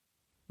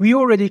we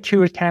already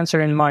cured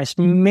cancer in mice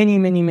many,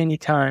 many, many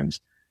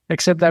times,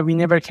 except that we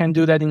never can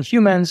do that in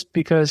humans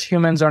because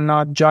humans are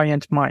not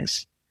giant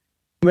mice.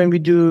 When we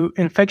do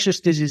infectious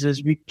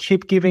diseases, we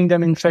keep giving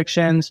them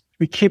infections,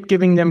 we keep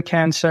giving them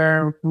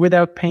cancer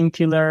without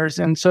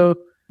painkillers. And so,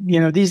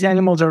 these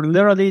animals are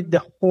literally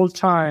the whole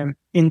time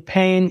in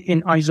pain,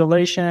 in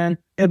isolation.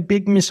 A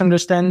big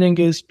misunderstanding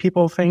is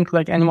people think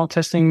like animal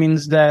testing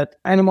means that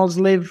animals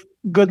live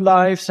good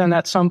lives and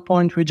at some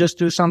point we just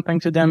do something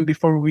to them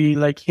before we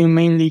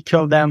humanely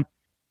kill them.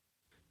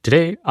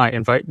 Today, I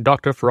invite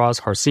Dr.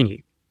 Faraz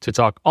Harsini to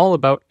talk all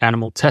about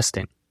animal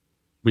testing.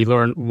 We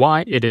learn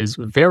why it is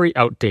very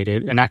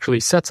outdated and actually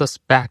sets us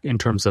back in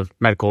terms of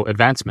medical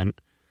advancement.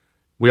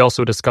 We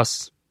also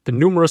discuss the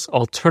numerous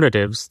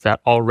alternatives that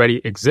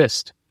already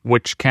exist,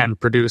 which can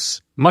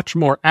produce much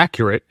more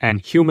accurate and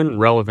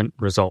human-relevant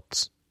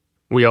results.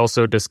 We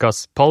also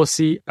discuss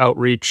policy,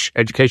 outreach,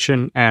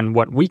 education, and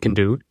what we can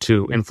do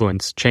to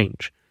influence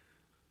change.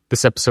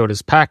 This episode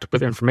is packed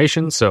with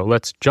information, so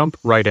let's jump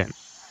right in.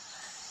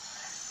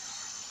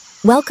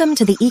 Welcome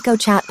to the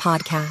EcoChat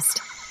podcast.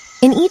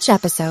 In each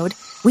episode,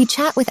 we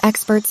chat with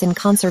experts in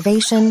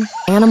conservation,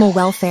 animal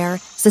welfare,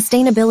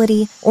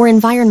 sustainability, or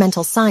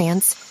environmental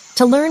science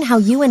to learn how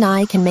you and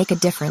I can make a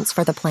difference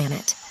for the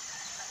planet.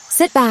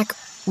 Sit back,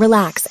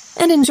 relax,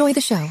 and enjoy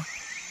the show.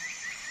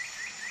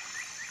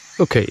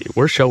 Okay,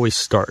 where shall we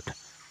start?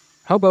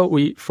 How about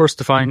we first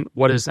define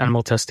what is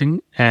animal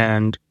testing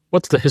and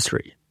what's the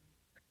history?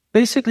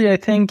 Basically, I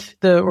think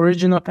the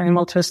origin of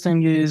animal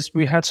testing is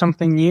we had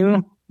something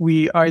new.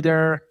 We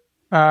either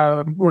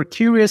were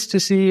curious to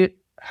see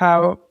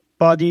how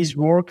bodies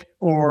work,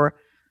 or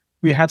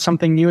we had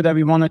something new that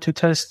we wanted to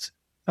test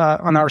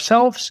on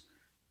ourselves.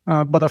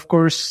 But of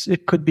course,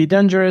 it could be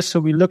dangerous. So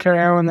we look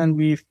around and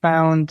we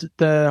found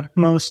the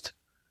most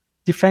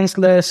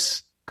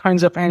defenseless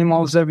kinds of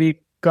animals that we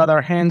got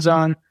our hands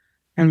on.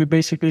 And we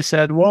basically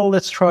said, well,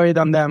 let's try it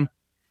on them.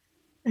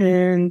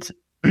 And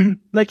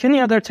like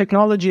any other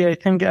technology, I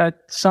think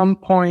at some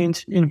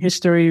point in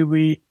history,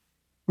 we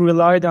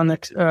relied on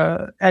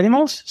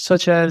animals,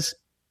 such as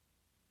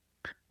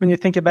when you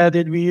think about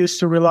it, we used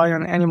to rely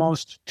on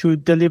animals to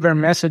deliver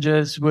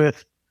messages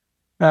with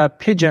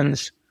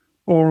pigeons,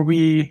 or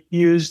we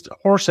used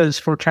horses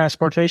for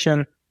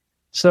transportation.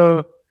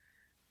 So,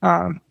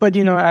 but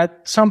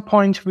at some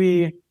point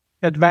we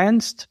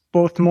advanced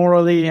both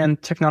morally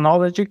and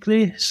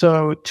technologically.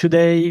 So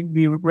today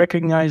we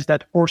recognize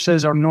that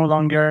horses are no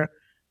longer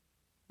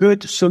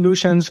good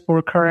solutions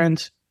for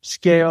current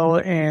scale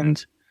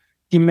and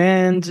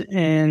demand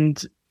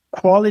and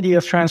quality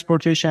of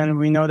transportation.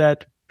 We know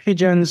that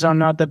pigeons are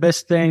not the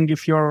best thing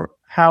if your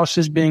house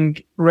is being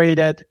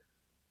raided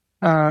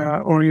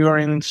or you're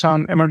in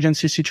some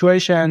emergency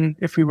situation.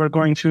 If we were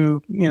going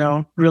to,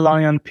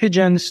 rely on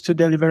pigeons to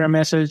deliver a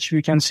message,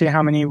 we can see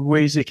how many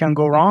ways it can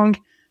go wrong.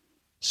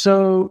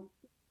 So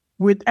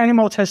with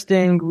animal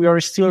testing, we are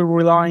still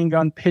relying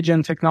on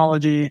pigeon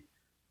technology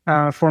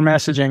for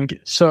messaging.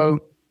 So,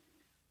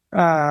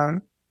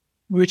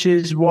 which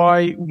is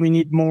why we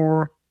need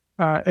more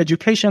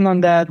education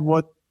on that,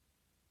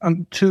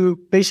 to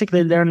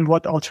basically learn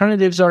what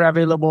alternatives are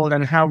available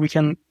and how we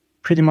can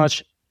pretty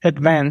much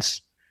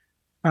advance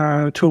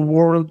to a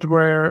world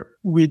where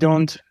we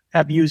don't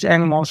abuse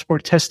animals for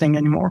testing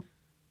anymore.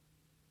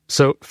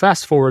 So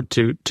fast forward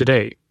to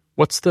today.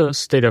 What's the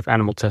state of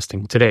animal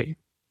testing today?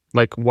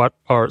 Like, what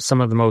are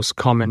some of the most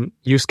common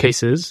use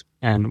cases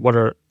and what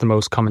are the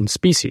most common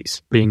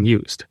species being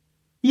used?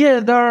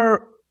 Yeah, there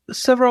are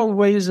several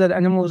ways that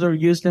animals are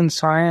used in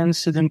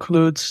science. It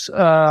includes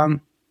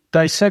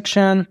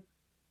dissection,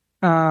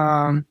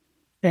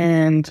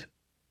 and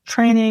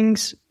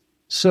trainings.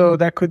 So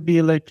that could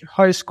be like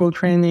high school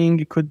training.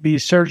 It could be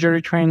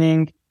surgery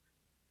training.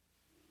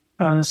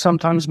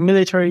 Sometimes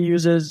military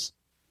uses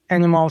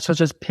animals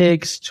such as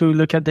pigs to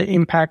look at the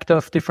impact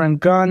of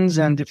different guns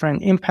and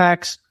different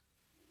impacts,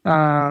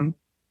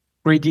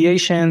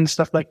 radiation,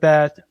 stuff like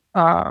that.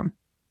 But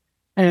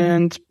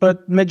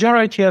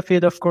majority of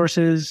it, of course,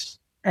 is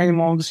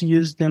animals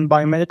used in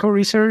biomedical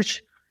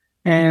research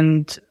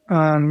and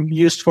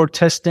used for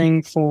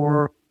testing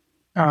for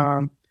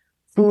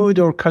food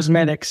or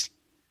cosmetics.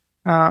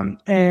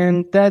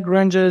 And that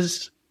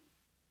ranges,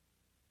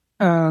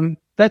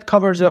 that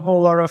covers a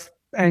whole lot of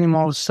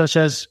animals such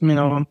as,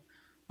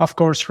 of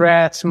course,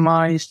 rats,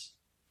 mice,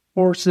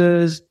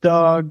 horses,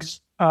 dogs,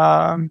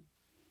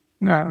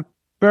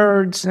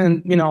 birds.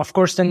 And, of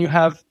course, then you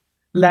have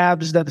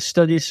labs that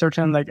study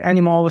certain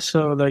animals.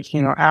 So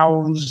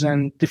owls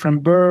and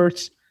different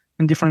birds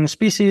and different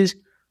species.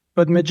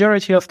 But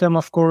majority of them,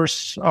 of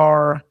course,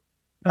 are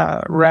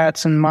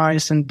rats and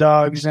mice and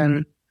dogs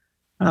and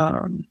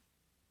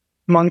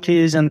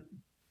monkeys and,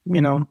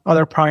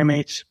 other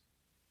primates.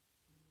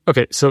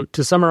 Okay, so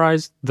to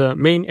summarize, the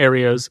main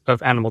areas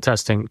of animal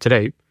testing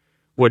today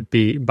would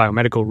be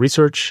biomedical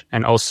research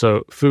and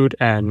also food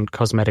and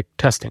cosmetic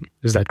testing.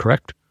 Is that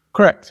correct?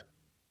 Correct.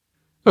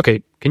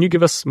 Okay, can you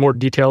give us more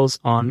details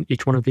on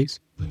each one of these?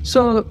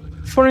 So,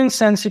 for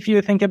instance, if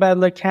you think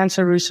about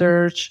cancer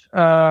research,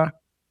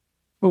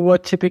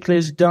 what typically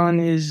is done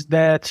is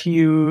that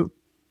you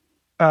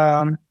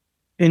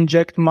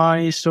inject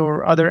mice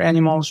or other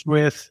animals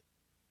with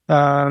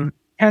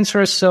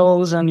cancerous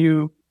cells, and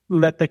you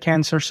let the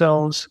cancer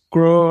cells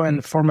grow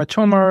and form a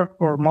tumor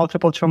or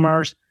multiple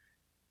tumors.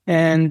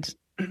 And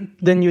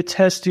then you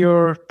test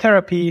your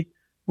therapy,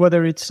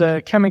 whether it's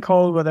a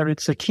chemical, whether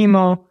it's a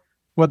chemo,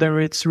 whether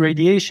it's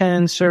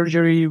radiation,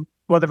 surgery,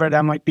 whatever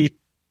that might be.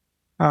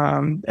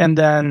 And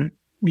then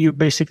you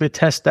basically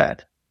test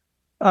that.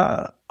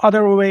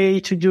 Other way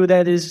to do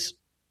that is,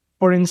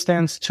 for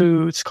instance,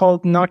 it's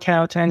called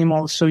knockout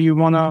animals. So you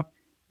want to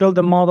build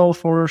a model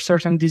for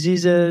certain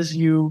diseases.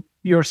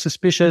 You're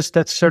suspicious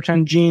that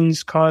certain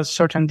genes cause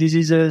certain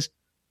diseases.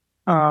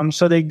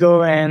 So they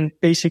go and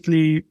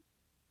basically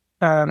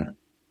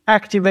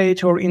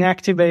activate or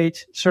inactivate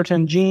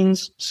certain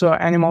genes. So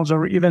animals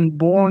are even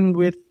born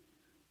with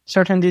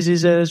certain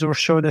diseases or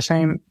show the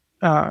same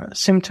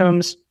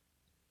symptoms.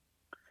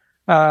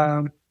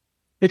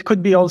 It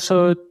could be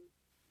also,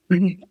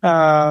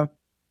 another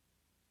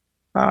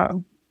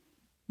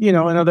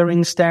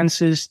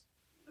instance is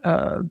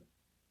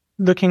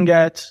looking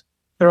at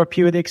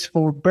therapeutics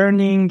for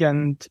burning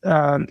and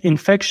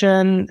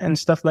infection and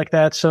stuff like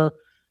that. So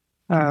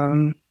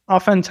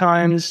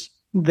oftentimes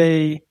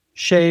they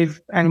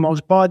shave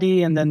animals'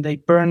 body and then they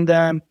burn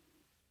them,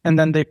 and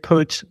then they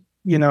put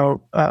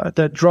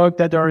the drug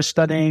that they're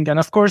studying. And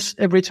of course,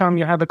 every time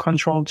you have a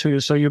control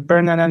too. So you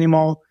burn an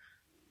animal,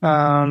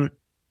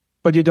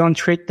 but you don't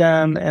treat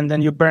them, and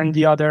then you burn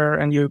the other,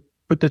 and you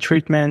put the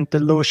treatment, the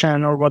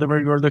lotion or whatever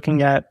you're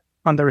looking at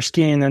on their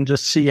skin, and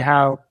just see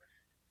how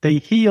they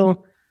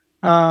heal.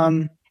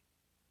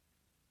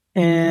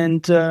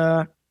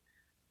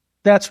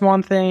 That's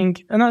one thing.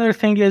 Another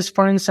thing is,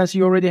 for instance,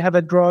 you already have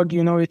a drug,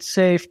 it's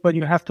safe, but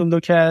you have to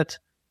look at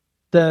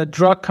the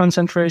drug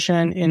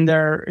concentration in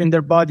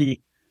their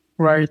body,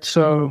 right?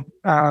 So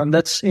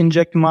let's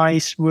inject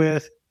mice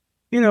with,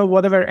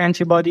 whatever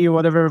antibody,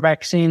 whatever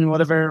vaccine,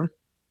 whatever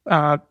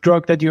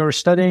drug that you're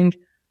studying,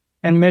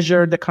 and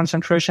measure the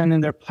concentration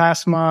in their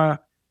plasma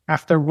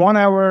after 1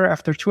 hour,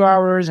 after 2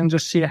 hours, and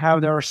just see how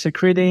they're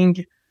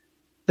secreting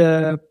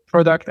the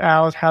product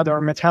out, how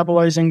they're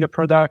metabolizing the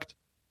product.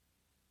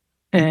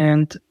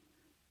 And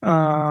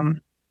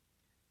and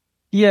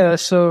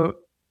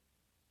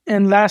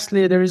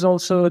lastly, there is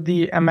also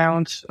the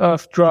amount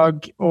of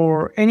drug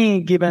or any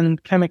given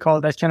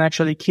chemical that can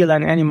actually kill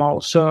an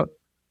animal. So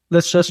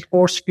let's just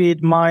force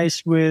feed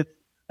mice with,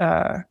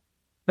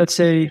 let's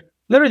say,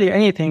 literally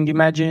anything.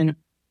 Imagine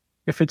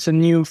if it's a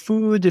new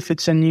food, if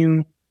it's a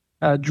new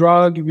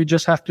drug, you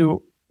just have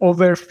to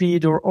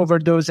overfeed or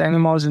overdose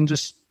animals and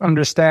just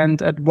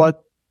understand at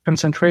what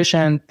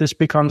concentration this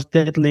becomes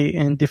deadly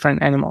in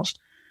different animals,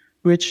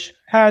 which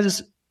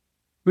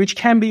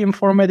can be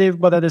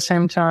informative, but at the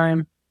same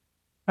time,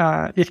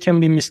 it can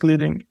be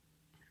misleading.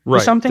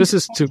 Right. This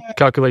is to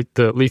calculate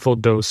the lethal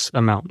dose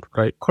amount,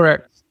 right?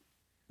 Correct.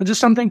 But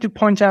just something to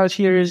point out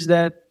here is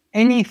that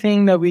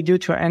anything that we do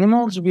to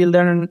animals, we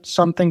learn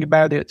something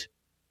about it,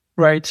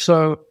 right?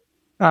 So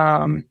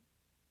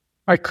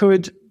I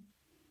could,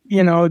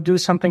 do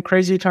something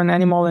crazy to an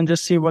animal and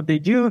just see what they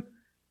do.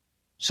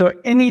 So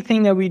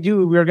anything that we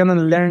do, we're going to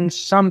learn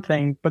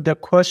something. But the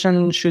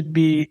question should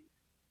be,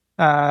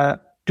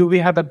 do we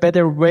have a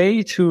better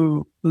way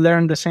to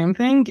learn the same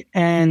thing?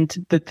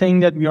 And the thing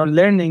that we are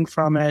learning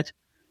from it,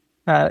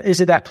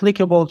 is it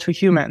applicable to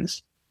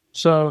humans?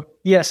 So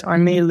yes, I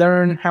may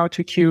learn how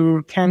to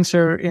cure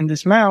cancer in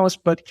this mouse,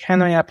 but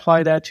can I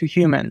apply that to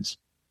humans?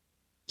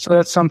 So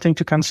that's something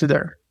to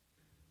consider.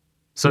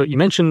 So you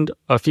mentioned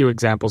a few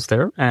examples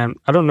there, and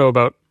I don't know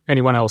about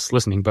anyone else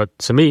listening, but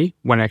to me,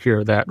 when I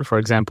hear that, for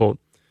example,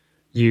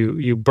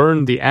 you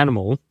burn the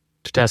animal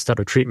to test out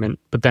a treatment,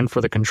 but then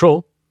for the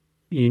control,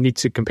 you need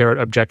to compare it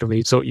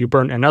objectively. So you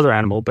burn another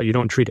animal, but you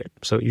don't treat it.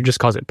 So you just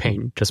cause it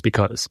pain just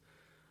because.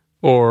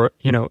 Or,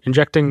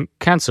 injecting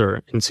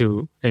cancer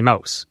into a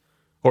mouse.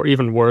 Or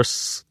even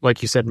worse,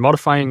 like you said,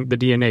 modifying the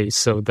DNA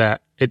so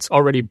that it's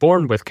already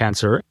born with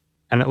cancer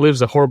and it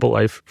lives a horrible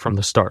life from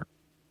the start.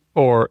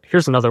 Or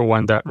here's another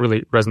one that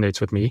really resonates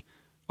with me.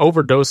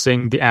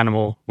 Overdosing the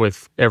animal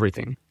with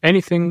everything.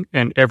 Anything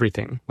and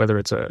everything, whether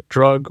it's a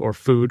drug or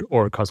food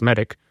or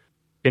cosmetic,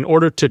 in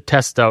order to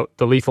test out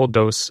the lethal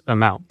dose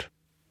amount.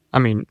 I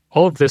mean,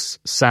 all of this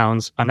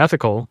sounds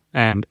unethical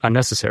and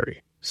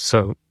unnecessary.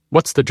 So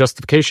what's the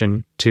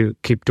justification to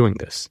keep doing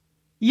this?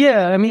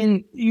 Yeah, I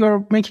mean,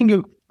 you're making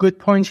a good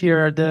point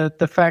here.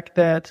 The fact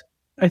that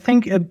I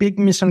think a big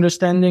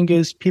misunderstanding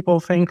is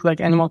people think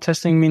like animal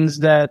testing means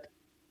that,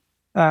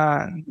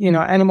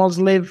 animals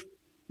live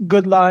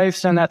good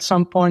lives and at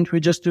some point we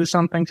just do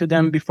something to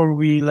them before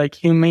we like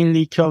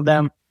humanely kill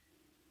them.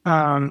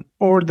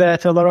 Or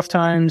that a lot of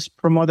times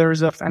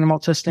promoters of animal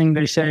testing,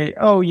 they say,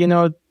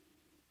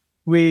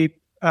 we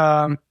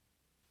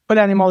put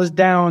animals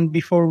down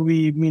before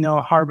we,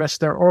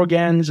 harvest their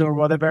organs or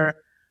whatever.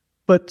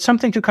 But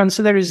something to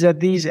consider is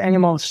that these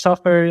animals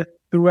suffer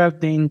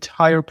throughout the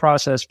entire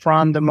process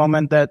from the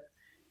moment that,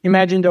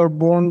 imagine they're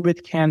born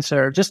with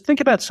cancer. Just think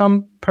about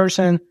some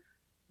person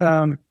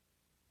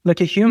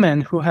like a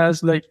human who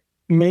has like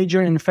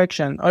major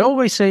infection. I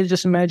always say,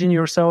 just imagine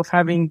yourself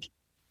having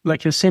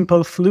like a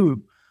simple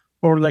flu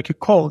or like a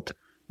cold,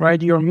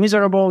 right? You're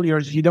miserable.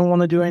 You don't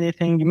want to do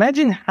anything.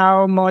 Imagine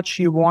how much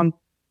you want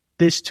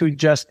this to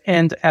just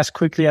end as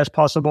quickly as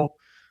possible.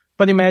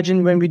 But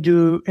imagine when we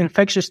do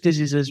infectious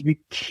diseases, we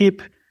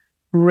keep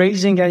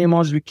raising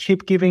animals, we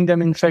keep giving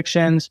them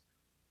infections,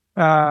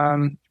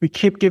 we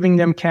keep giving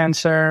them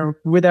cancer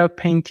without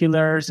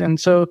painkillers. And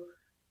so,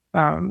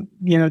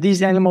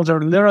 these animals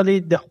are literally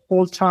the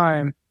whole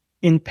time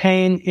in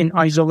pain, in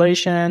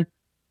isolation,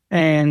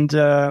 and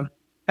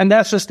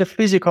that's just the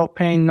physical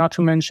pain, not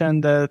to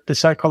mention the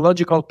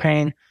psychological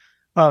pain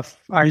of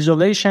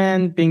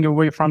isolation, being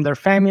away from their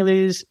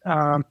families,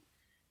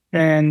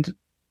 and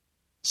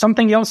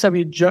something else that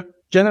we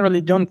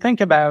generally don't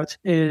think about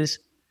is,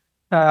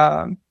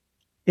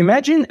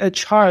 imagine a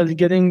child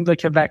getting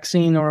like a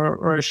vaccine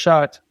or a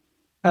shot,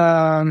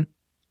 and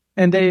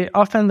they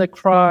often like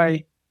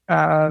cry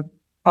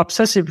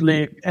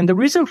obsessively. And the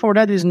reason for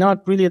that is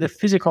not really the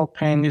physical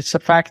pain. It's the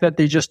fact that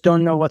they just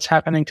don't know what's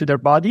happening to their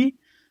body.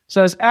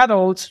 So as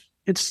adults,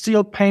 it's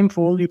still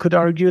painful. You could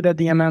argue that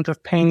the amount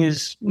of pain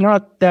is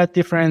not that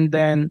different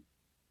than,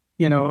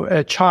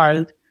 a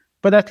child.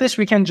 But at least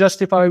we can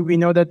justify, we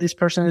know that this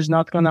person is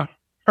not going to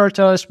hurt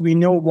us. We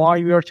know why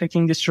we are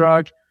taking this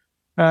drug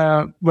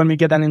when we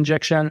get an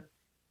injection.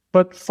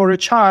 But for a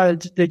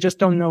child, they just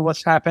don't know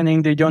what's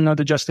happening. They don't know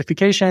the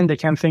justification. They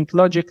can't think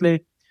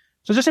logically.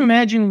 So just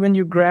imagine when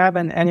you grab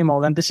an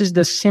animal, and this is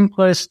the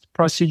simplest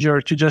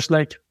procedure to just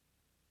like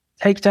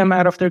take them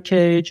out of their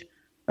cage,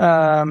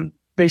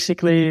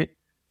 basically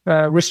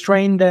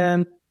restrain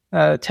them,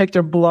 take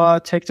their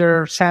blood, take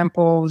their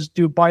samples,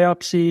 do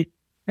biopsy.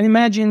 And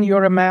imagine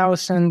you're a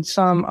mouse and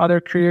some other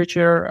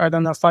creature,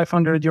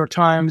 500 your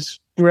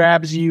times,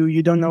 grabs you.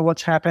 You don't know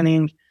what's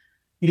happening.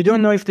 You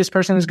don't know if this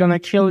person is going to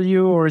kill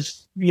you or,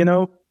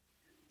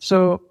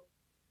 So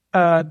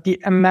the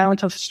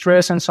amount of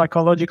stress and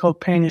psychological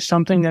pain is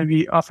something that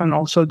we often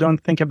also don't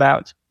think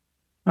about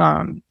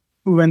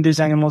when these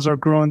animals are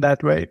grown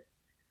that way.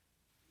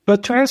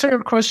 But to answer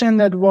your question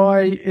that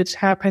why it's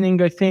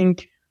happening, I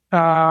think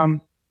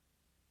some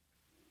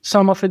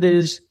of it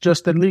is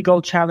just the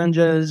legal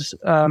challenges,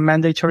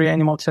 mandatory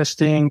animal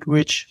testing,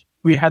 which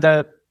we had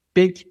a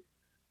big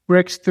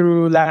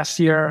breakthrough last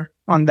year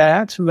on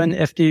that when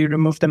FDA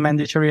removed the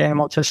mandatory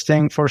animal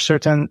testing for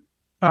certain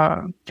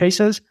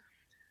cases.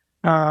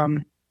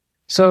 But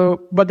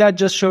that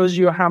just shows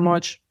you how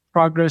much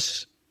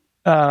progress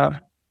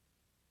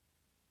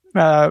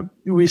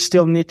we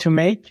still need to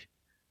make,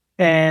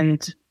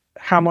 and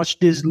how much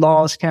these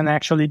laws can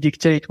actually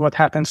dictate what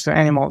happens to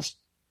animals.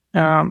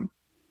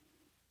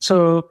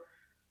 So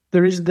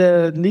there is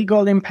the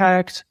legal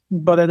impact,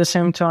 but at the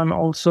same time,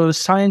 also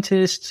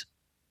scientists,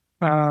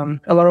 a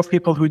lot of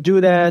people who do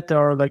that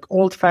are like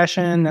old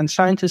fashioned, and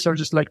scientists are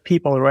just like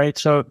people, right?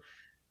 So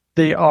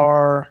they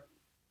are,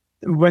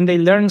 when they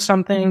learn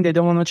something, they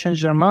don't want to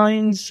change their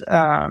minds.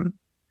 A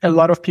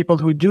lot of people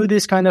who do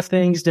these kind of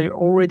things, they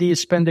already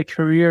spend a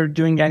career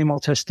doing animal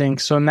testing.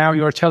 So now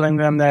you're telling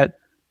them that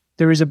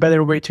there is a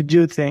better way to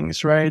do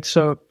things, right?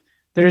 So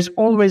there is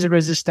always a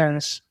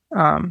resistance.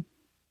 I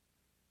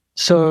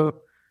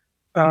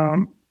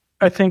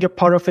think a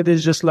part of it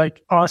is just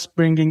like us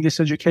bringing this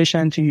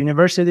education to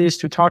universities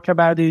to talk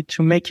about it,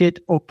 to make it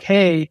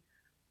okay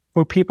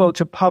for people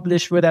to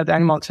publish without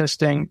animal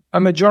testing.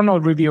 I'm a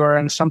journal reviewer,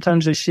 and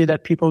sometimes I see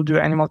that people do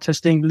animal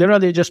testing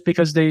literally just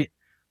because they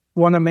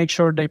want to make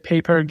sure their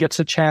paper gets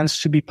a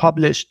chance to be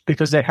published,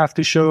 because they have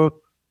to show,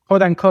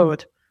 quote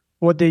unquote,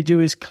 what they do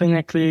is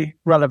clinically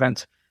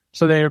relevant.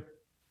 So their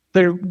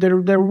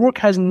work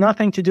has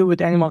nothing to do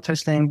with animal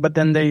testing, but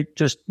then they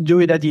just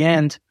do it at the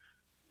end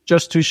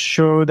just to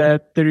show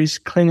that there is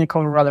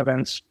clinical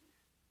relevance,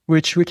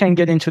 which we can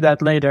get into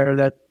that later.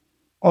 That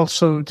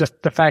also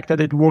just the fact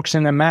that it works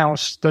in a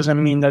mouse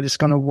doesn't mean that it's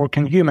going to work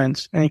in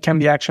humans, and it can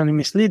be actually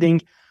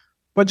misleading.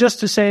 But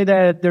just to say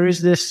that there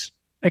is this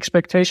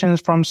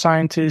expectations from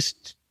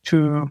scientists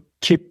to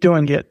keep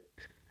doing it.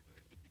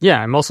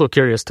 Yeah, I'm also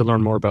curious to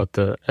learn more about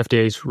the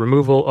FDA's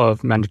removal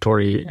of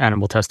mandatory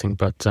animal testing,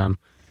 but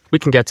we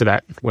can get to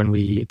that when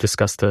we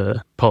discuss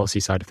the policy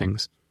side of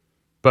things.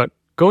 But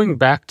going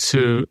back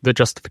to the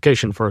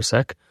justification for a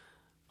sec,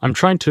 I'm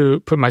trying to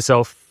put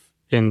myself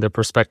in the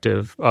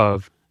perspective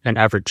of an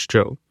average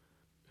Joe,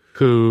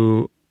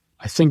 who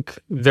I think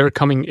they're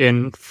coming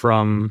in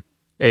from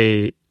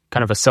a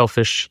kind of a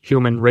selfish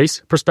human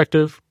race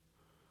perspective,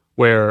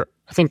 where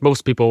I think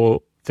most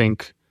people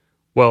think,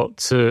 well,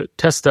 to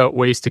test out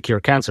ways to cure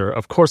cancer,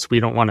 of course we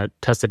don't want to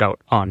test it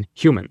out on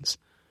humans.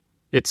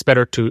 It's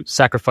better to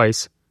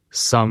sacrifice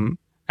some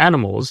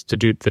animals to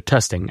do the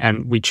testing.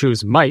 And we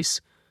choose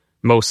mice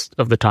most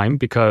of the time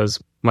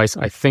because mice,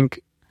 I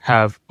think,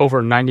 have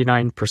over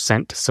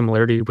 99%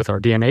 similarity with our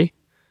DNA.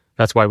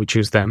 That's why we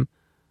choose them.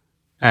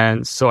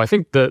 And so I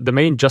think the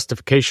main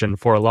justification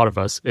for a lot of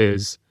us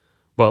is,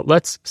 well,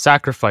 let's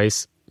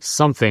sacrifice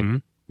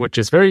something which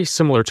is very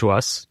similar to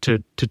us to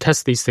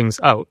test these things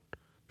out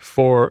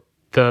for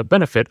the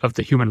benefit of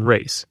the human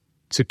race.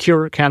 to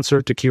cure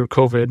cancer, to cure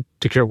COVID,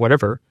 to cure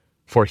whatever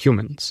for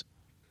humans.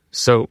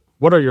 So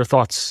what are your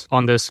thoughts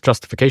on this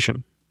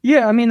justification?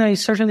 Yeah, I mean, I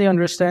certainly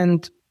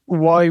understand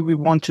why we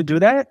want to do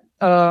that.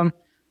 To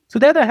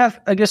that, I have,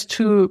 I guess,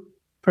 two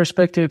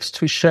perspectives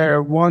to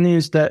share. One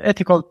is the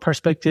ethical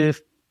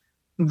perspective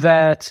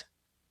that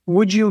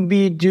would you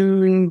be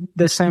doing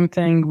the same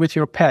thing with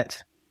your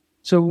pet?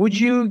 So would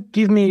you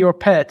give me your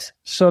pet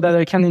so that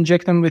I can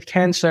inject them with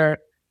cancer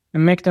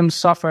and make them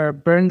suffer,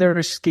 burn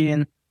their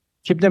skin,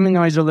 keep them in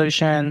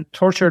isolation,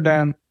 torture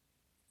them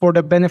for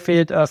the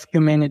benefit of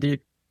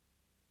humanity?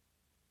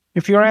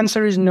 If your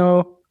answer is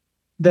no,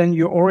 then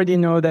you already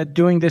know that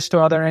doing this to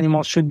other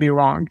animals should be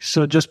wrong.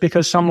 So just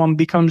because someone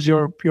becomes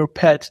your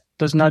pet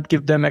does not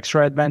give them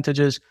extra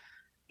advantages.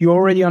 You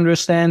already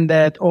understand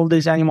that all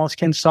these animals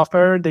can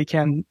suffer. They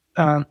can,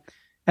 and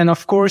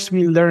of course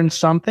we learn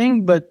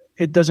something, but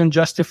it doesn't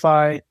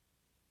justify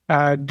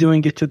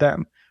doing it to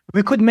them.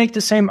 We could make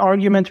the same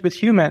argument with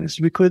humans.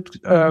 We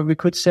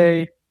could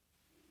say,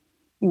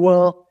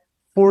 well,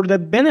 for the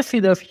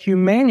benefit of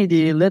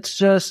humanity, let's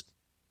just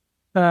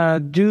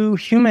do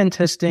human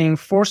testing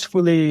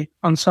forcefully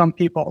on some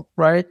people,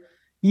 right?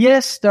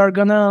 Yes, they're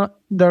gonna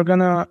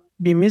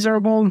be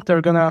miserable,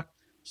 they're gonna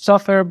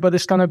suffer, but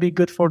it's gonna be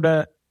good for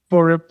the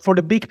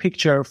big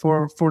picture,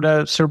 for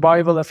the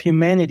survival of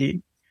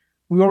humanity.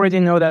 We already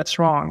know that's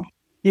wrong.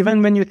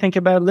 Even when you think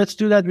about, let's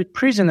do that with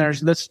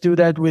prisoners, let's do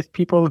that with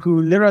people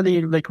who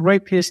literally like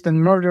rapists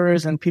and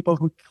murderers and people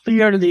who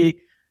clearly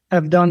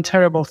have done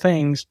terrible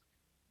things.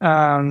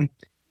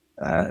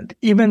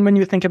 Even when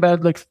you think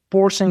about like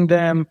forcing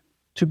them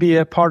to be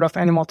a part of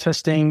animal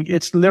testing,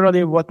 it's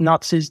literally what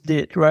Nazis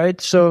did, right?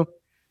 So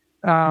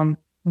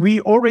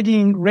we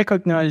already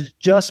recognize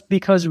just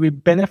because we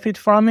benefit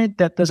from it,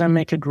 that doesn't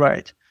make it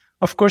right.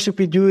 Of course, if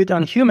we do it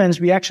on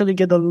humans, we actually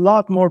get a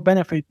lot more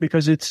benefit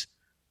because it's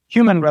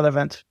human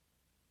relevant.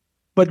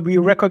 But we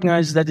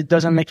recognize that it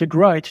doesn't make it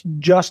right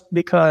just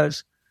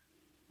because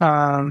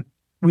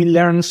we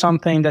learn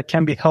something that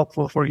can be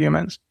helpful for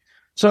humans.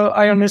 So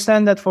I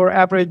understand that for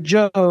average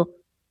Joe,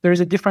 there is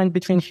a difference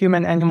between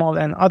human, animal,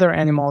 and other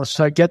animals.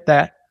 So I get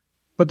that.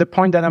 But the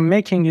point that I'm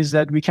making is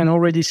that we can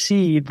already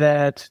see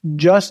that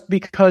just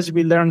because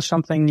we learn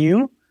something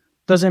new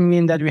doesn't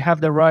mean that we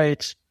have the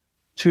right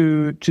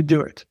to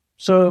do it.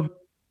 So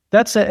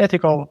that's an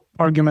ethical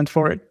argument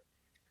for it.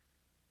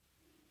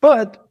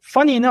 But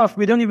funny enough,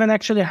 we don't even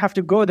actually have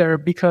to go there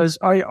because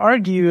I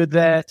argue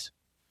that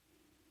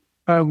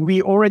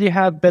we already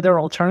have better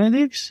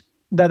alternatives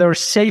that are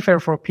safer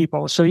for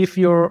people. So if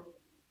your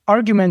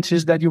argument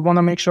is that you want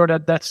to make sure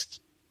that that's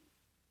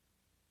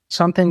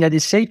something that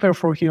is safer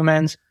for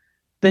humans,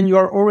 then you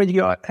are already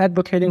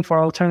advocating for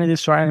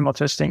alternatives to animal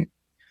testing.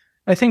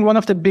 I think one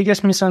of the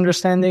biggest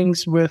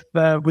misunderstandings with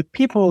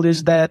people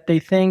is that they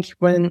think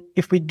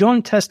if we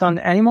don't test on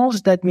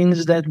animals, that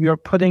means that we are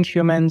putting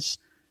humans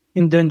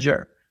in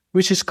danger,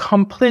 which is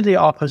completely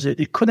opposite.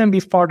 It couldn't be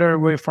farther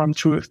away from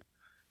truth.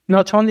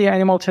 Not only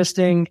animal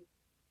testing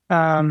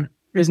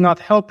is not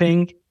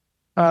helping,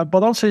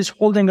 but also is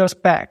holding us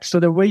back. So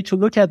the way to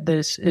look at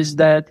this is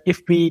that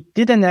if we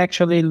didn't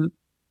actually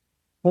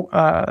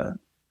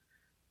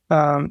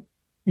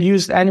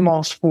use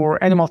animals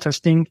for animal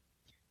testing,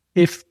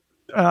 if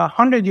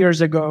 100 years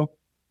ago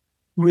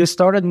we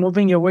started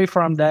moving away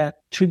from that,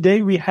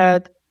 today we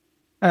had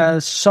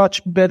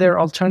such better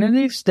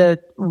alternatives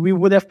that we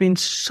would have been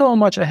so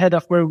much ahead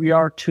of where we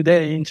are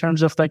today in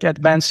terms of like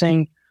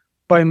advancing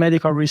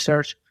biomedical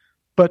research.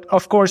 But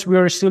of course, we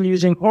are still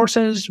using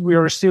horses. We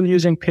are still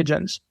using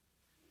pigeons.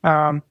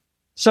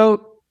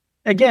 So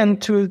again,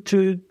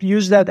 to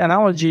use that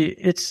analogy,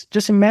 it's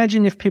just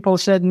imagine if people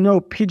said, no,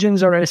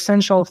 pigeons are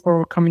essential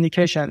for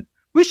communication,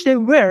 which they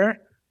were,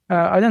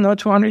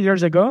 200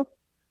 years ago.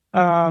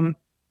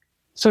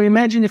 So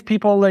imagine if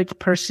people like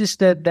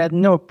persisted that,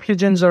 no,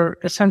 pigeons are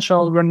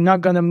essential. We're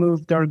not going to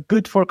move. They're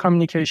good for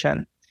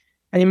communication.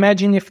 And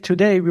imagine if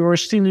today we were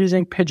still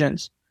using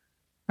pigeons.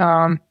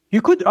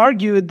 You could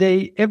argue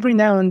every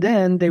now and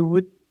then they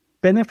would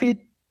benefit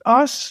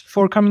us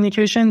for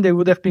communication. They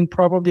would have been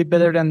probably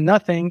better than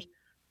nothing.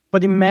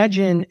 But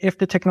imagine if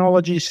the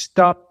technology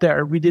stopped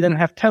there. We didn't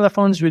have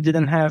telephones. We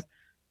didn't have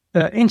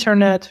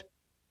internet.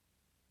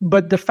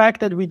 But the fact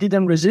that we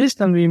didn't resist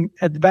and we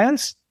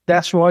advanced,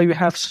 that's why we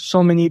have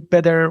so many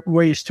better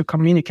ways to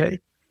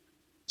communicate.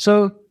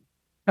 So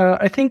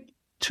I think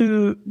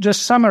to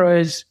just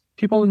summarize,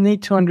 people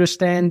need to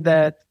understand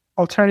that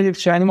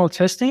alternatives to animal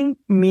testing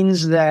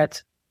means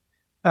that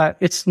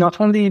it's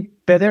not only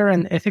better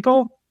and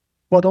ethical,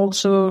 but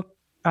also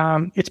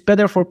it's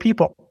better for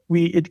people.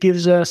 It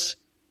gives us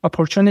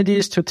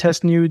opportunities to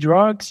test new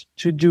drugs,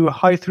 to do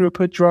high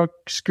throughput drug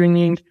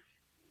screening,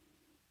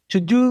 to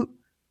do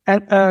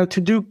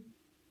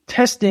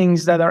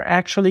testings that are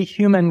actually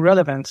human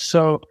relevant.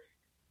 So,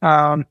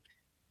 the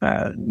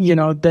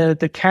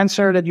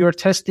cancer that you're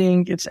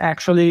testing, it's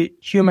actually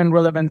human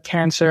relevant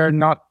cancer,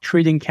 not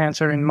treating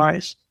cancer in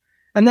mice.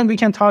 And then we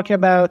can talk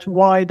about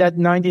why that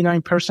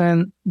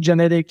 99%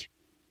 genetic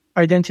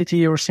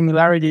identity or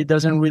similarity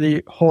doesn't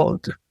really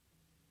hold.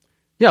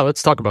 Yeah,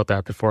 let's talk about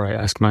that before I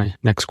ask my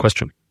next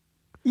question.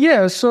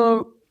 Yeah,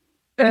 so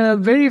a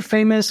very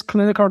famous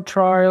clinical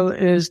trial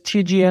is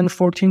TGN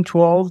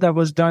 1412 that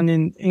was done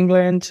in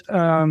England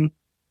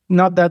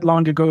not that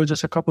long ago,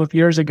 just a couple of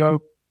years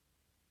ago.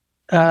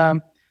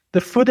 The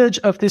footage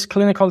of this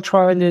clinical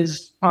trial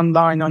is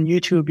online on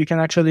YouTube. You can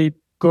actually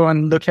go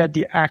and look at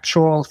the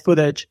actual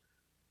footage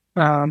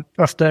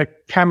of the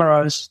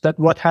cameras, that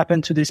what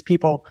happened to these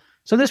people.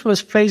 So this was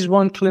phase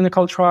 1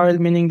 clinical trial,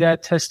 meaning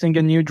that testing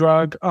a new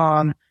drug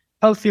on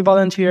healthy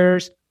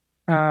volunteers.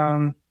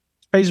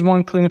 Phase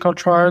 1 clinical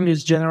trial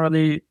is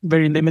generally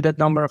very limited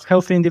number of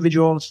healthy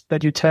individuals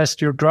that you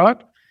test your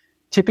drug.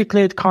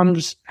 Typically, it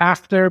comes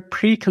after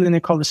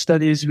preclinical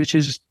studies, which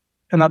is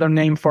another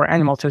name for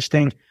animal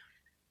testing.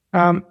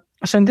 So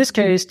in this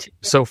case...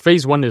 So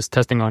phase 1 is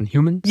testing on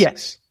humans?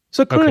 Yes.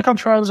 So clinical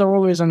trials are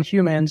always on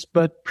humans,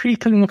 but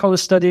preclinical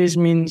studies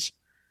means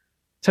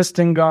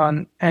testing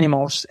on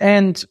animals,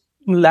 and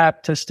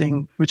lab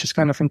testing, which is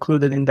kind of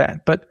included in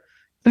that. But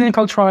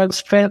clinical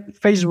trials,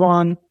 phase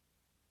 1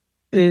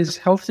 is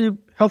healthy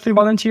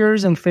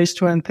volunteers, and phase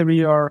 2 and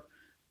 3 are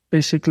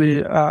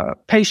basically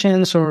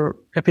patients or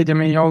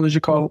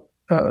epidemiological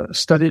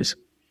studies.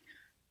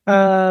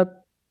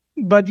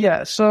 But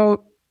yeah,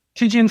 so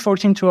TGN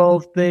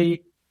 1412,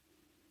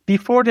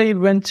 before they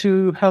went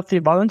to healthy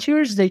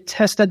volunteers, they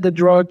tested the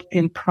drug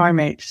in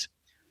primates.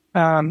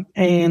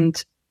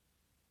 And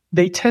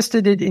they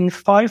tested it in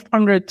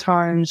 500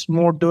 times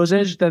more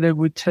dosage than they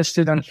would test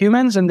it on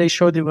humans, and they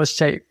showed it was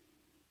safe.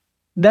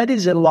 That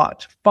is a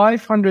lot.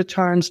 500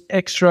 times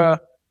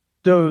extra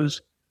dose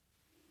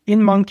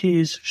in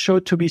monkeys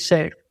showed to be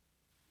safe.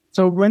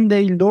 So when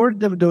they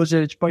lowered the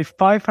dosage by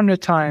 500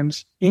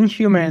 times in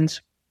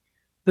humans,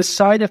 the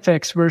side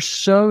effects were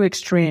so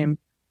extreme,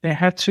 they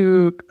had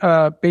to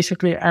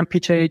basically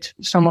amputate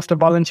some of the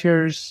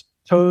volunteers'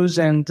 toes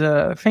and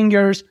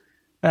fingers.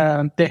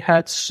 They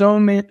had so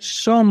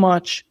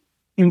much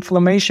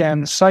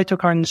inflammation,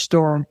 cytokine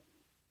storm,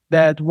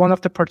 that one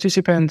of the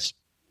participants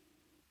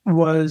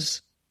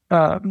was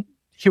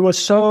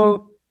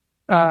so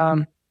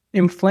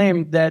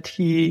inflamed that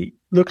he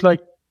looked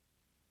like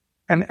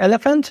an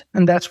elephant,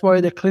 and that's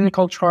why the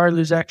clinical trial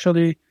is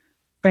actually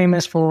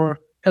famous for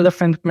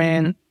Elephant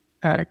Man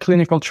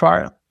clinical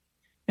trial.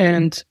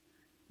 And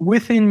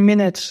within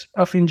minutes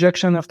of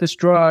injection of this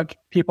drug,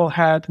 people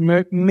had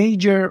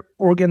major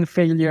organ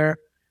failure,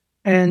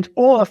 and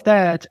all of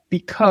that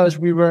because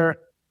we were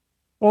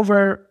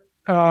over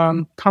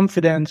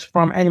confident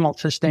from animal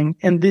testing.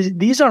 And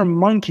these are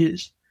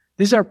monkeys.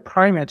 These are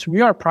primates.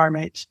 We are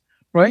primates,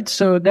 right?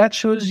 So that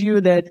shows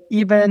you that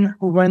even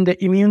when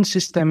the immune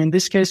system, in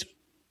this case,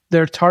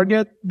 their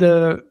target,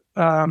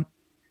 I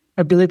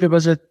believe it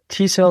was a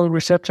T-cell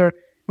receptor,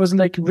 was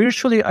like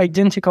virtually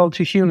identical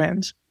to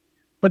humans.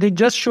 But it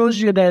just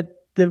shows you that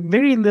the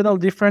very little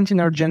difference in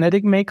our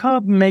genetic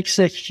makeup makes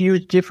a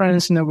huge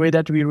difference in the way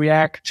that we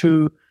react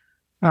to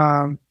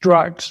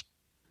drugs.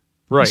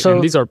 Right, so,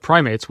 and these are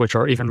primates, which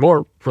are even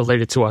more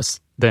related to us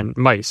than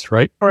mice,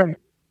 right? Right.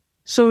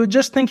 So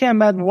just thinking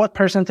about what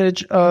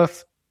percentage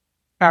of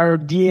our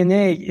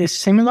DNA is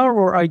similar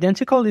or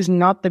identical is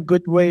not the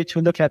good way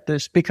to look at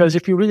this, because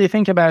if you really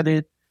think about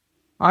it,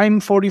 I'm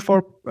 40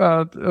 to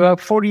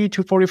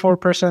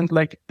 44%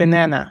 like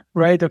banana,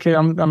 right? Okay,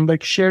 I'm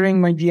like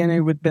sharing my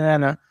DNA with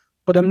banana,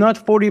 but I'm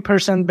not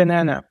 40%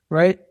 banana,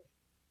 right?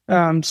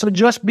 So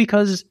just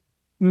because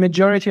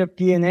majority of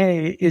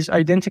DNA is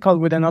identical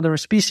with another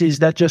species,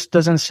 that just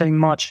doesn't say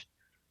much.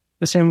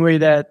 The same way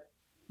that,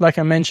 like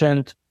I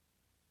mentioned,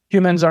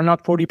 humans are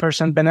not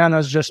 40%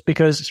 bananas just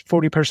because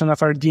 40%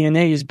 of our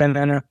DNA is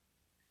banana.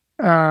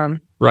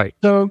 Right.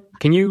 So,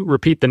 can you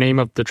repeat the name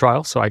of the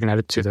trial so I can add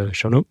it to the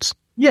show notes?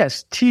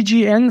 Yes,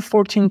 TGN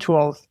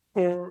 1412,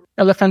 or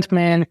Elephant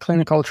Man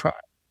clinical trial.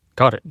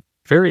 Got it.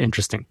 Very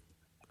interesting.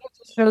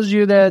 It shows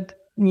you that,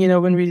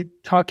 when we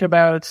talk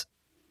about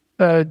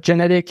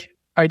genetic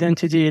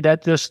identity,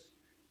 that just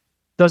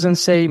doesn't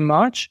say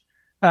much.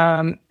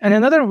 And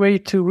another way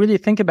to really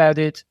think about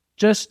it,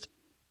 just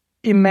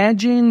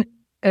imagine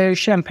a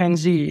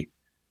chimpanzee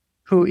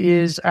who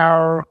is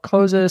our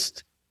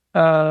closest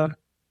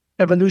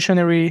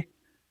evolutionary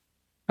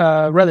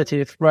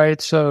relative,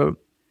 right? So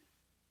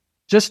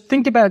just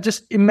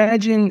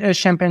imagine a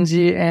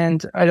chimpanzee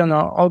and, I don't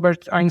know,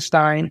 Albert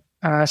Einstein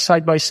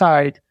side by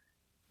side.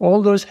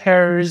 All those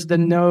hairs, the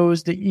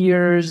nose, the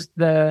ears,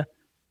 the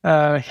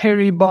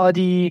hairy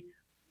body,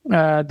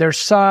 their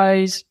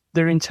size,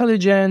 their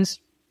intelligence,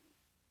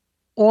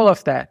 all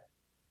of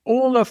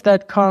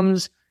that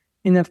comes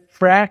in a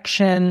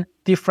fraction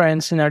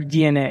difference in our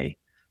DNA.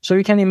 So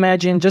you can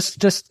imagine,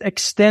 just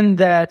extend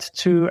that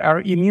to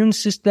our immune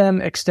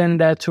system, extend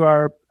that to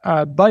our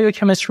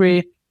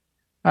biochemistry.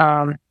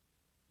 Or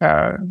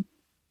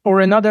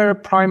another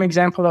prime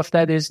example of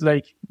that is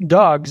like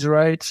dogs,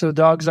 right? So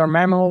dogs are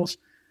mammals.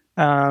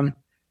 Turn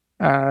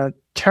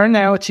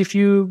out if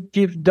you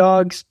give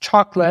dogs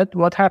chocolate,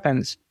 what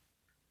happens?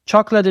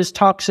 Chocolate is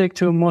toxic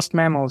to most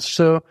mammals.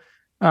 So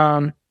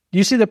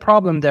you see the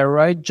problem there,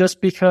 right?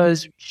 Just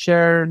because we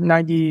share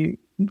 99%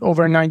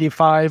 over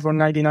 95 or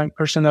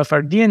 99% of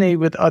our DNA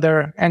with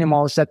other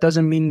animals, that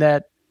doesn't mean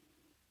that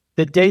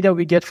the data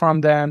we get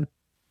from them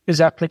is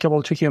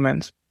applicable to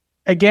humans.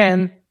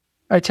 Again,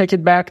 I take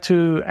it back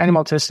to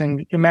animal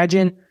testing.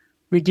 Imagine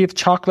we give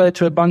chocolate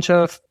to a bunch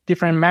of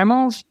different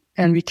mammals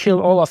and we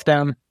kill all of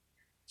them.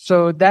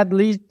 So that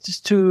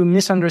leads to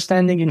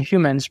misunderstanding in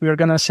humans. We are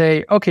going to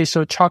say, okay,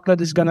 so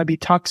chocolate is going to be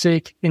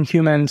toxic in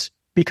humans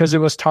because it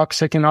was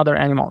toxic in other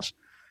animals.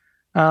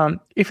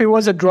 If it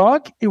was a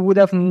drug, it would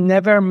have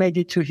never made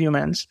it to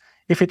humans.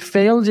 If it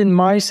failed in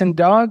mice and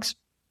dogs,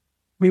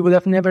 we would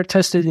have never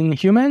tested in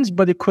humans,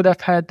 but it could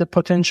have had the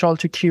potential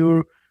to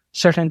cure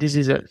certain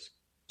diseases.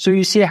 So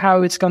you see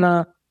how it's going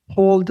to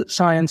hold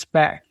science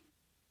back.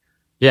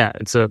 Yeah,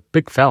 it's a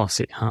big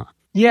fallacy, huh?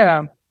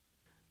 Yeah.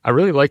 I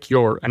really like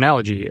your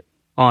analogy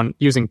on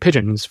using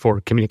pigeons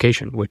for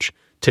communication, which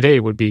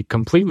today would be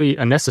completely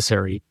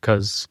unnecessary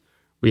because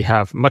we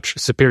have much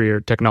superior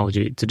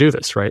technology to do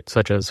this, right?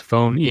 Such as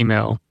phone,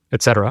 email,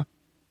 etc.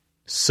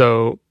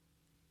 So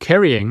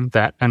carrying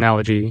that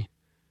analogy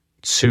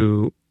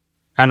to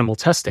animal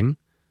testing,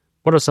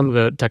 what are some of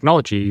the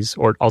technologies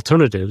or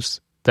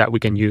alternatives that we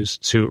can use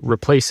to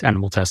replace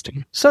animal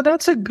testing? So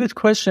that's a good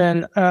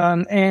question.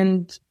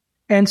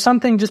 And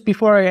something just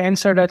before I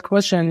answer that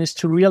question is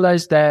to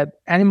realize that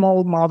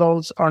animal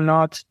models are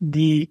not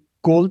the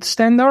gold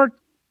standard.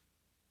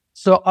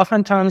 So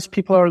oftentimes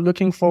people are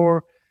looking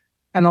for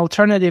an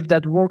alternative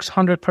that works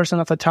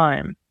 100% of the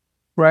time,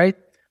 right?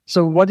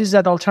 So what is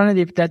that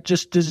alternative that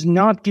just does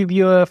not give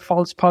you a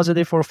false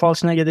positive or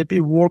false negative?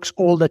 It works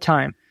all the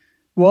time.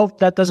 Well,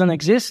 that doesn't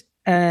exist,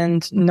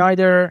 and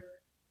neither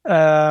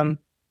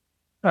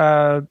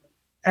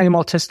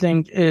animal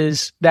testing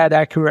is that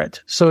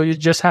accurate. So you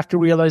just have to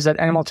realize that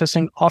animal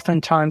testing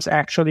oftentimes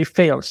actually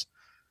fails.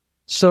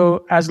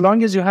 So as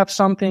long as you have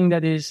something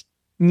that is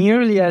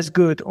nearly as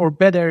good or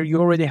better, you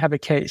already have a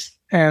case.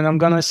 And I'm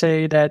going to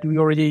say that we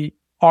already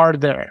are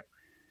there.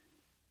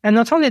 And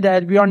not only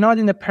that, we are not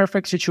in a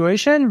perfect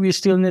situation. We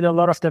still need a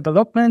lot of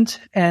development.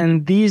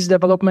 And these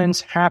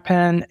developments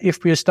happen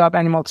if we stop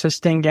animal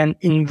testing and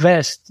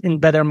invest in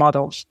better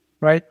models,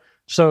 right?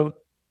 So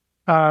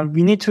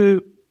we need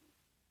to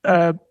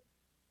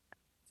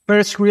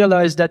first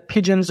realize that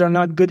pigeons are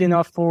not good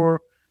enough for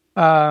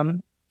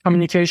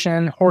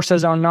communication.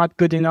 Horses are not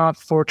good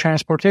enough for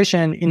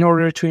transportation in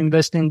order to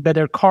invest in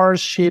better cars,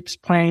 ships,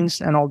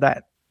 planes, and all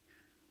that.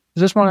 I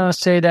just want to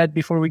say that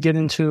before we get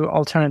into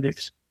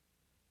alternatives.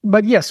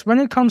 But yes, when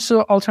it comes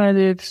to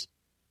alternatives,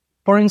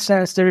 for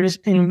instance, there is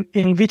in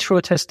vitro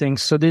testing.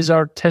 So these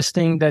are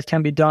testing that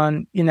can be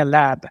done in a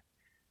lab.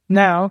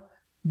 Now,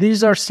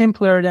 these are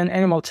simpler than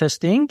animal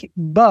testing,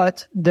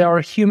 but they are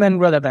human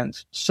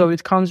relevant. So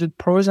it comes with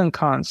pros and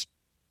cons.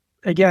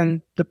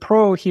 Again, the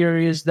pro here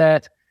is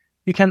that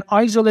you can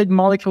isolate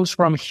molecules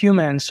from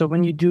humans. So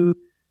when you do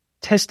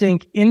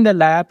testing in the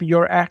lab,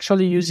 you're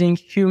actually using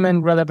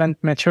human relevant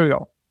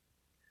material.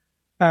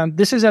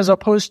 This is as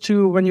opposed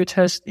to when you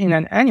test in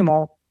an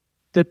animal.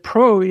 The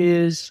pro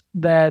is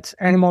that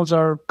animals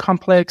are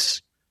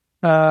complex,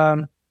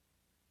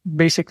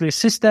 basically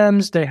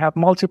systems. They have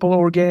multiple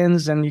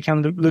organs and you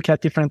can look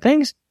at different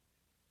things.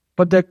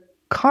 But the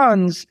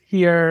cons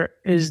here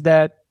is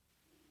that,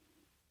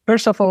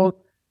 first of all,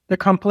 the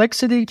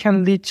complexity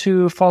can lead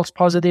to false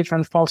positive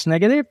and false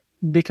negative,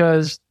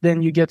 because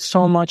then you get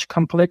so much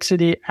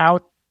complexity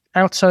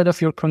outside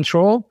of your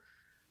control.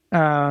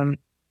 And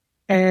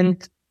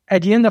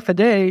at the end of the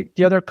day,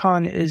 the other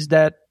con is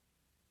that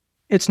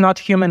it's not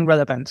human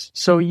relevant.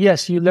 So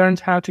yes, you learned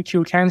how to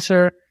cure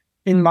cancer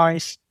in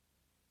mice,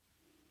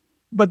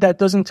 but that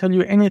doesn't tell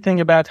you anything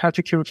about how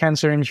to cure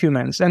cancer in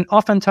humans. And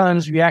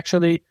oftentimes we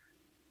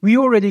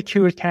already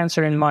cured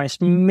cancer in mice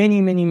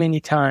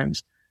many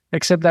times,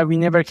 except that we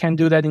never can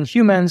do that in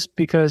humans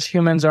because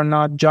humans are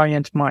not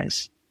giant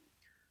mice.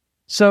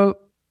 So,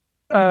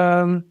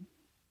 in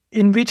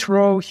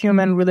vitro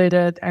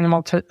human-related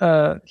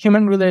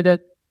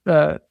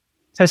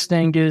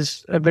testing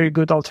is a very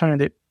good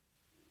alternative.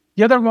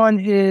 The other one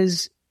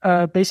is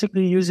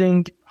basically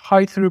using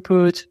high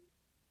throughput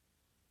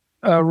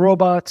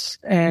robots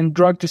and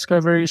drug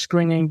discovery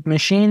screening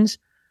machines.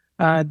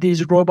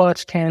 These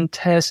robots can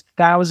test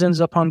thousands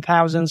upon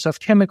thousands of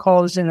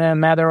chemicals in a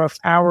matter of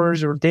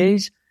hours or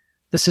days.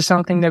 This is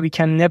something that we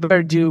can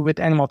never do with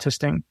animal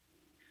testing.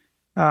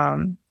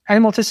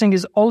 Animal testing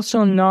is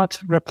also not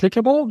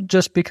replicable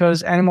just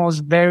because animals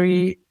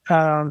vary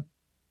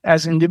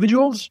as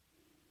individuals.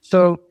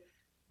 So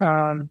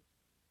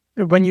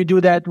when you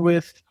do that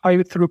with high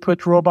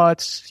throughput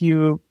robots,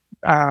 you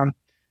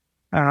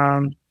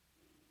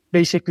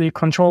basically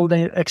control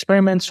the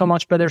experiment so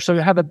much better. So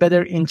you have a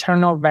better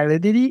internal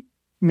validity,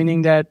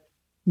 meaning that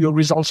your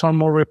results are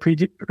more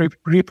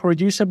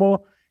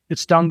reproducible.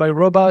 It's done by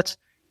robots.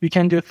 You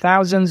can do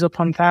thousands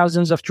upon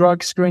thousands of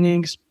drug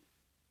screenings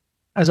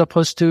as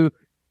opposed to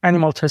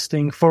animal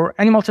testing. For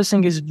animal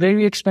testing is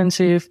very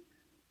expensive.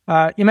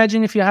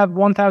 Imagine if you have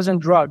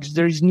 1,000 drugs.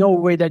 There is no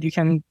way that you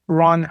can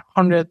run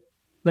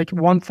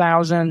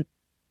 1,000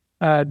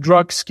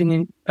 drug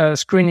screening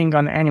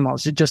on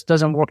animals. It just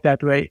doesn't work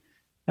that way.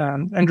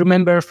 And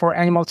remember, for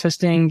animal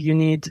testing, you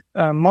need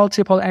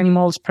multiple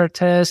animals per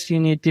test. You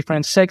need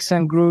different sex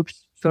and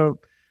groups. So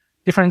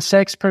different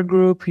sex per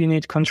group. You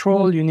need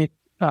control. You need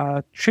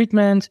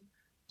treatment.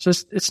 So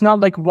it's not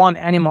like one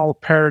animal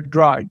per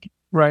drug,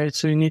 right?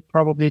 So you need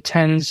probably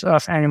tens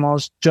of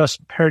animals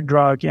just per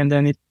drug, and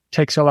then it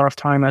takes a lot of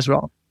time as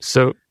well.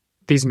 So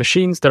these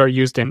machines that are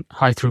used in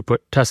high throughput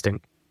testing,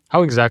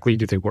 how exactly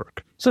do they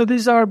work? So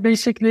these are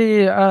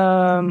basically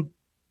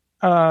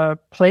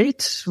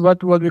plates,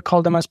 what we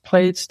call them as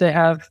plates. They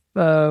have,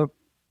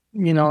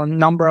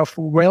 number of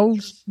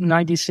wells,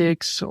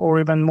 96 or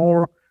even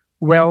more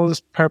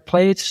wells per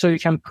plate. So you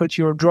can put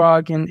your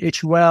drug in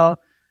each well.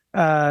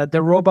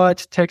 The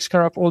robot takes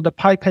care of all the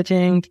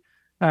pipetting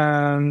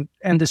and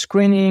the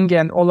screening,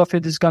 and all of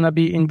it is going to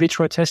be in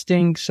vitro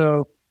testing.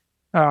 So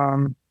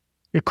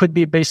it could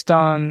be based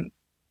on,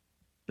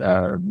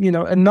 a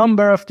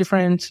number of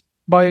different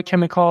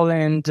biochemical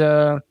and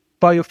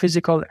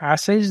biophysical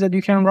assays that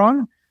you can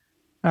run,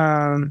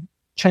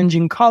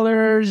 changing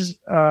colors,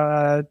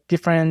 there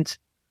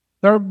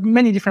are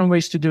many different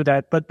ways to do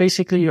that, but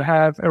basically you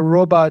have a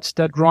robot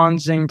that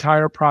runs the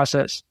entire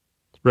process.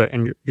 Right,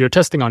 and you're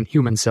testing on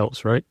human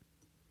cells, right?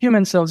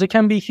 Human cells. It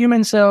can be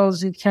human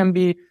cells. It can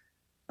be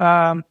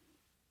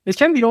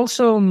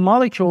also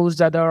molecules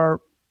that are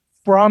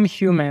from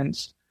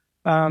humans.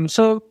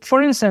 So,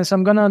 for instance,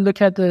 I'm going to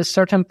look at a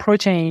certain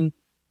protein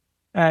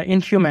in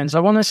humans. I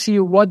want to see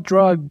what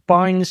drug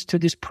binds to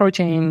this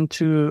protein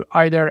to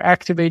either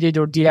activate it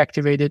or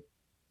deactivate it.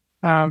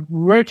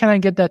 Where can I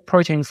get that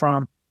protein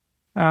from?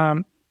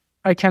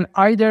 I can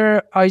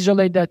either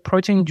isolate that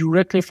protein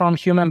directly from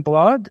human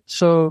blood.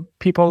 So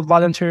people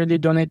voluntarily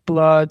donate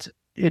blood.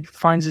 It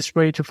finds its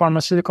way to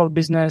pharmaceutical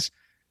business.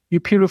 You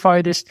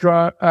purify this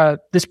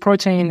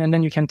protein, and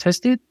then you can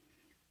test it.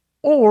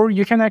 Or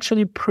you can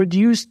actually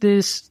produce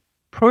this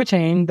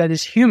protein that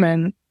is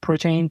human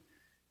protein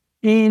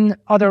in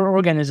other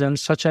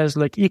organisms, such as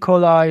like E.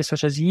 coli,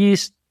 such as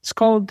yeast. It's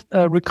called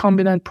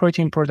recombinant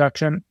protein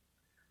production.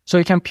 So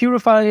you can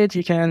purify it.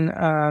 You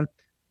can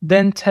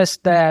then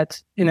test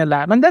that in a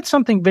lab. And that's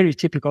something very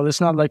typical.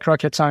 It's not like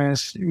rocket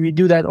science. We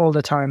do that all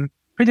the time.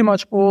 Pretty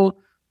much all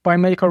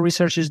biomedical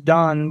research is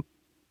done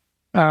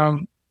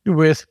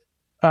with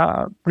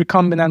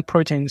recombinant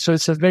protein. So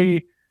it's a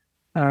very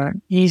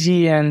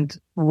easy and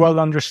well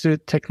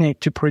understood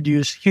technique to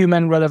produce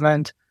human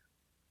relevant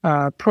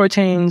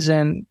proteins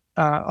and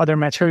other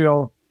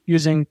material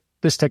using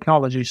this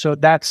technology. So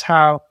that's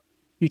how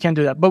you can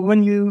do that. But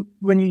when you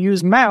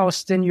use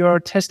mouse, then you're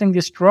testing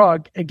this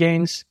drug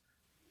against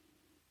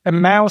a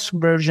mouse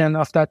version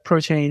of that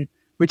protein,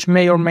 which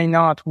may or may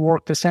not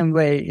work the same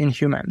way in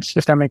humans,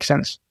 if that makes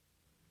sense.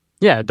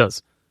 Yeah, it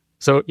does.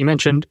 So you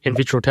mentioned in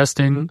vitro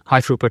testing, high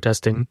throughput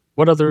testing.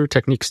 What other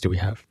techniques do we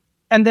have?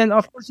 And then,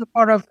 of course, a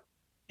part of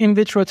in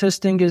vitro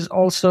testing is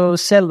also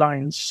cell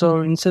lines.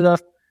 So instead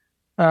of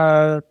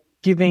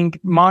giving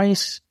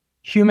mice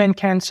human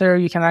cancer,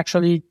 you can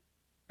actually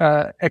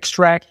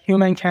extract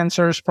human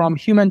cancers from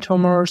human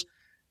tumors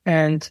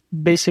and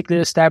basically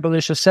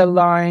establish a cell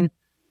line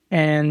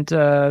and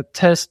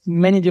test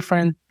many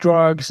different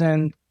drugs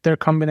and their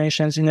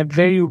combinations in a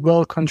very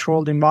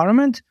well-controlled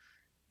environment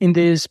in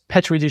these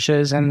Petri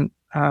dishes and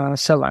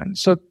cell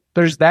lines. So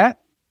there's that.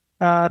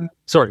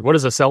 Sorry, what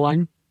is a cell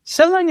line?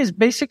 Cell line is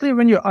basically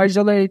when you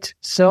isolate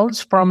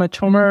cells from a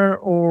tumor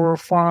or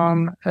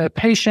from a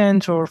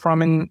patient or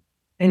from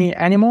any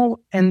animal,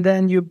 and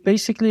then you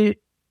basically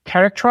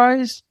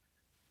characterize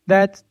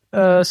that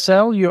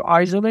cell you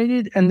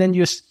isolated, and then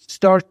you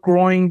start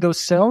growing those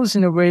cells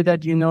in a way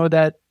that you know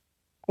that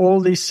all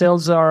these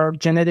cells are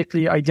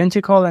genetically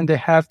identical and they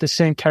have the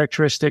same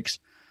characteristics.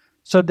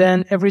 So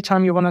then every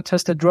time you want to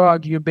test a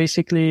drug, you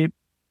basically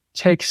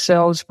take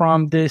cells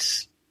from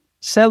this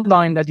cell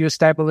line that you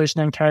established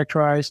and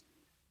characterized,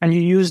 and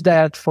you use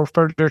that for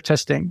further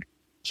testing.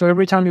 So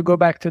every time you go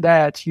back to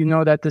that, you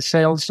know that the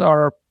cells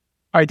are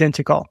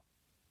identical.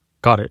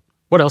 Got it.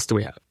 What else do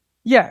we have?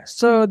 Yeah,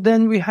 so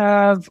then we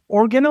have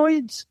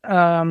organoids.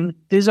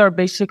 These are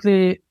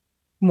basically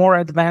more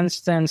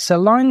advanced than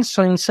cell lines.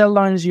 So in cell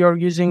lines, you're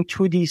using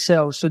 2D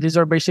cells. So these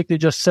are basically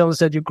just cells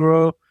that you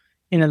grow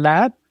in a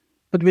lab.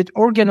 But with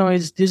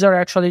organoids, these are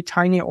actually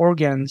tiny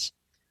organs.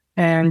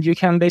 And you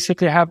can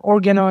basically have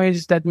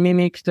organoids that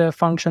mimic the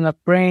function of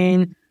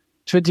brain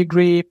to a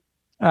degree.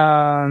 These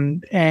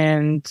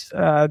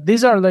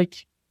are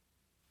like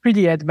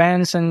pretty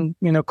advanced, and,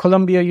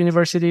 Columbia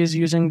University is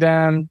using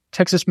them.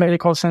 Texas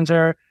Medical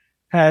Center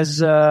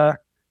has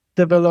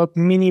developed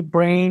mini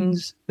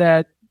brains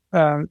that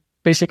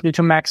basically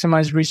to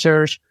maximize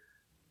research.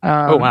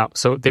 Oh, wow.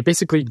 So they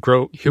basically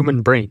grow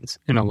human brains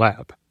in a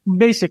lab.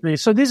 Basically.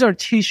 So these are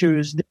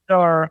tissues. These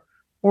are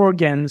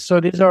organs. So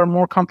these are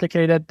more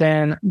complicated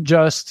than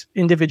just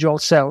individual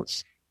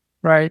cells,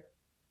 right?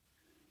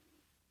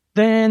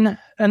 Then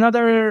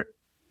another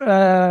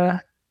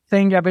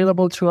thing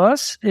available to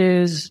us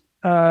is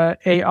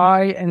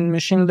AI and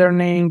machine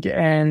learning,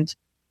 and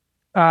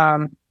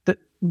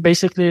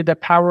basically the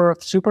power of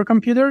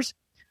supercomputers.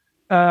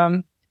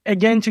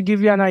 Again, to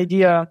give you an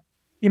idea,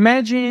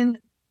 imagine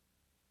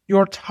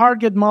your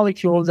target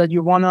molecule that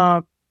you want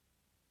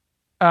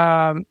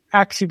to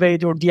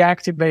activate or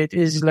deactivate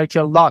is like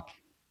a lock.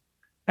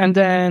 And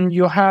then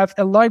you have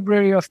a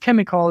library of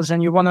chemicals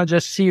and you want to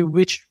just see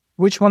which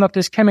one of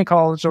these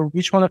chemicals or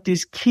which one of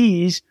these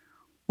keys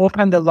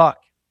open the lock,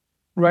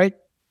 right?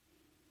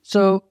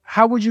 So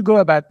how would you go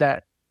about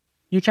that?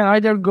 You can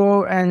either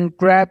go and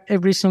grab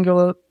every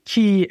single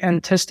key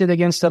and test it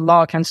against the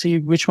lock and see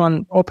which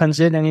one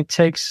opens it, and it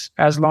takes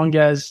as long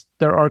as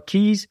there are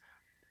keys.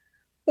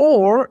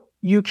 Or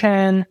you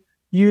can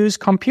use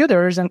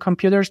computers, and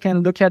computers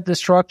can look at the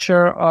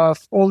structure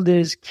of all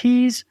these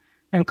keys,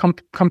 and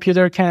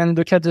computer can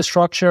look at the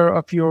structure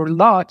of your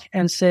lock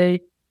and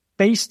say,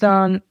 based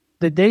on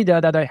the data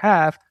that I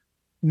have,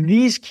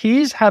 these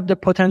keys have the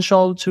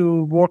potential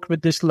to work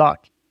with this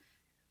lock.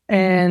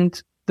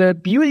 And the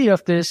beauty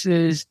of this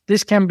is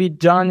this can be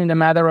done in a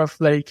matter of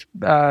like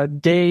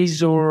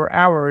days or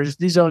hours.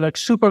 These are like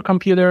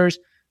supercomputers.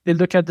 They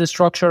look at the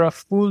structure of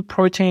food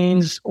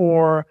proteins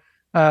or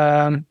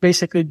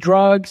basically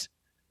drugs.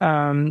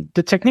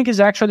 The technique is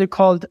actually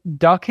called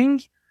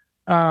docking.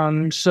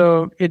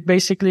 So it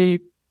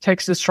basically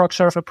takes the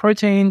structure of a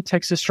protein,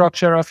 takes the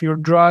structure of your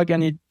drug,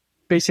 and it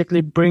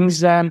basically brings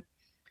them.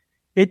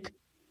 It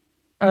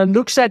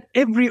looks at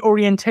every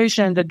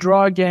orientation the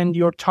drug and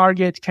your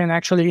target can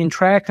actually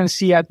interact and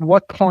see at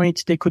what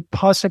point they could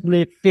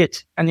possibly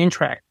fit and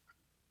interact.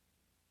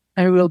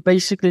 And it will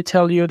basically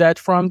tell you that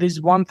from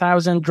these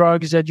 1,000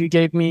 drugs that you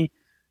gave me,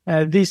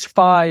 these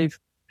 5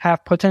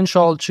 have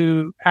potential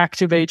to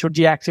activate or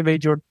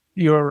deactivate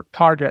your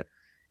target.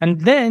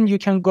 And then you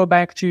can go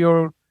back to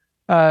your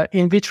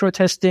in vitro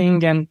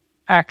testing and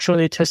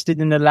actually test it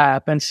in the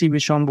lab and see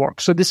which one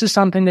works. So this is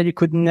something that you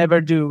could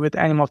never do with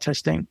animal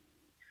testing.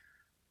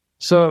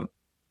 So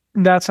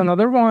that's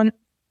another one.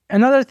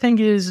 Another thing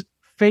is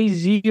phase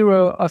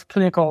 0 of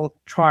clinical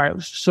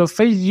trials. So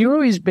phase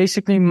 0 is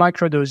basically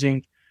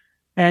microdosing,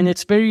 and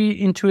it's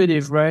very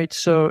intuitive, right?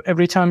 So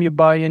every time you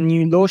buy a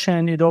new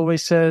lotion, it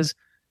always says,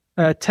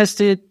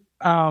 test it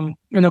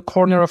in a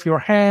corner of your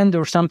hand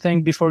or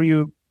something before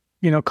you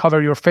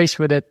cover your face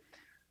with it,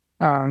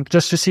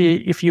 just to see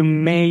if you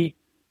may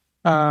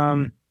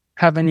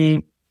have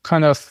any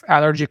kind of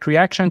allergic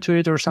reaction to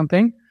it or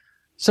something.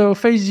 So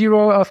phase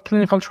 0 of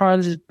clinical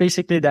trials is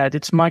basically that.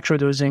 It's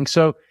microdosing.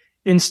 So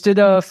instead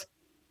of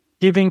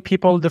giving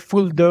people the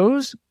full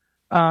dose,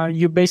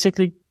 you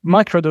basically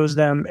microdose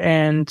them.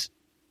 And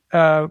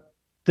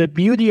the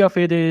beauty of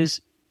it is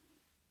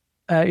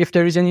if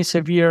there is any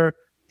severe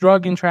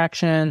drug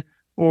interaction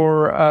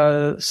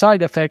or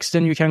side effects,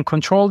 then you can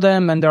control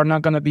them and they're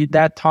not going to be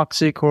that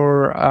toxic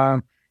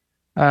or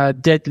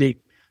deadly.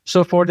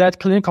 So for that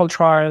clinical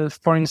trial,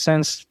 for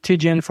instance,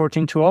 TGN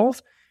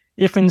 1412,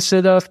 if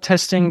instead of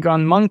testing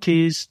on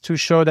monkeys to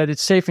show that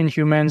it's safe in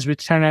humans,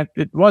 which turned out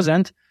it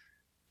wasn't,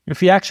 if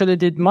we actually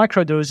did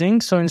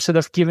microdosing, so instead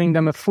of giving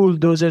them a full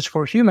dosage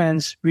for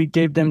humans, we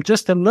gave them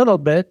just a little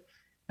bit,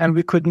 and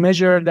we could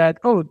measure that,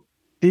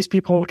 these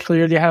people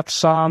clearly have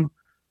some,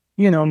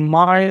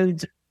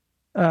 mild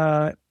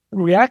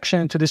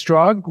reaction to this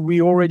drug.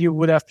 We already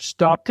would have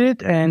stopped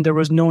it, and there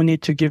was no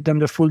need to give them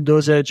the full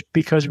dosage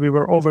because we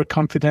were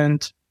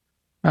overconfident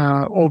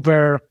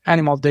over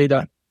animal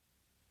data.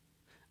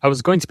 I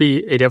was going to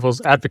be a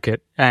devil's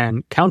advocate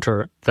and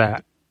counter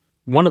that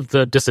one of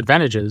the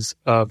disadvantages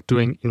of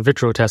doing in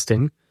vitro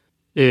testing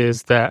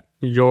is that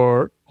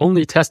you're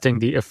only testing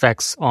the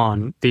effects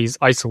on these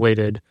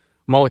isolated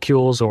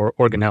molecules or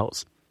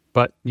organelles,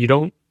 but you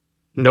don't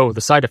know the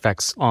side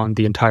effects on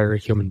the entire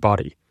human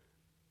body.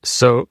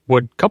 So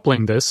would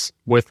coupling this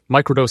with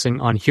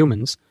microdosing on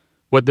humans,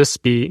 would this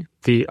be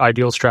the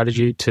ideal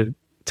strategy to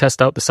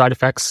test out the side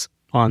effects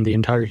on the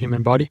entire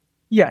human body?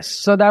 Yes,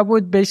 so that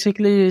would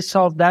basically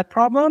solve that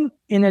problem.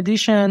 In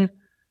addition,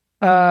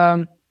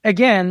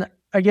 again,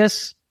 I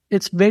guess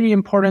it's very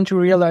important to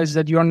realize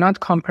that you're not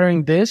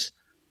comparing this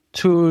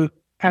to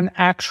an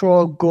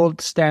actual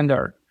gold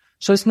standard.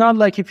 So it's not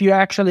like if you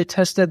actually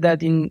tested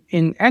that in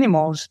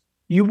animals,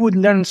 you would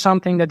learn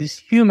something that is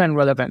human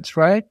relevant,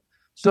 right?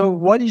 So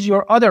what is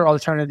your other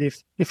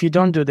alternative if you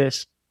don't do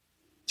this?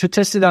 To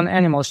test it on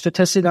animals, to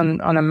test it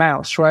on a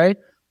mouse, right?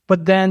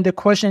 But then the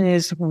question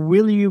is,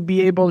 will you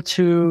be able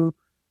to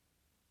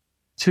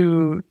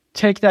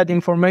take that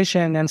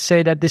information and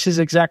say that this is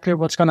exactly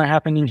what's going to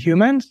happen in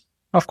humans?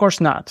 Of course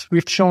not.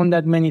 We've shown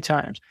that many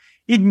times.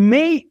 It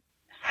may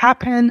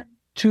happen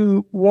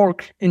to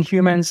work in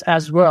humans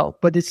as well,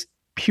 but it's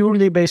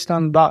purely based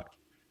on luck.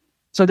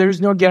 So there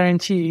is no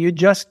guarantee. You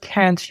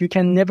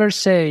can never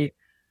say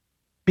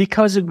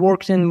because it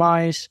worked in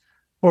mice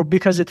or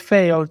because it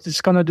failed, it's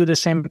going to do the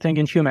same thing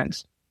in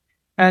humans.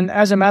 And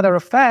as a matter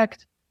of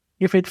fact,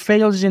 if it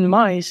fails in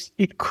mice,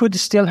 it could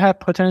still have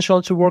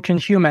potential to work in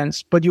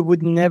humans, but you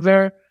would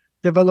never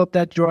develop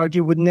that drug.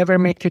 You would never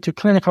make it to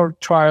clinical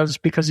trials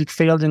because it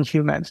failed in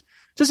humans.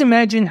 Just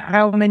imagine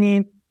how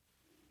many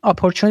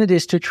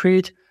opportunities to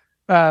treat,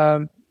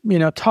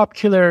 top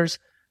killers,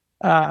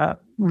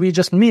 we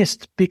just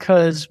missed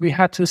because we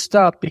had to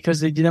stop because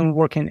they didn't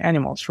work in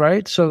animals,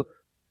 right? So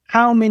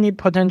how many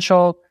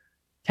potential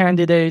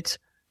candidates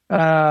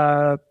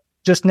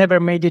just never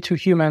made it to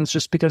humans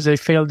just because they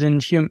failed in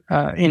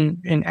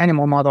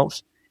animal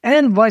models?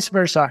 And vice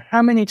versa.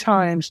 How many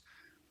times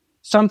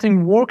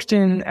something worked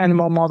in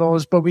animal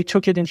models, but we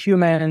took it in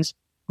humans,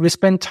 we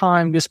spent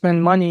time, we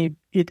spent money,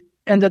 it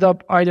ended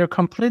up either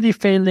completely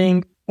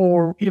failing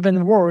or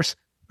even worse,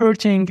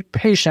 hurting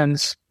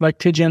patients like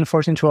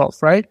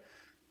TGN-1412, right?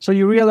 So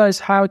you realize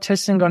how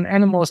testing on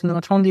animals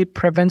not only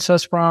prevents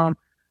us from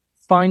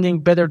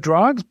finding better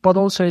drugs, but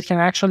also it can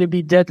actually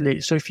be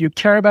deadly. So if you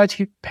care about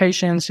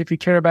patients, if you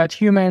care about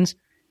humans,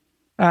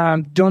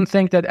 don't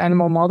think that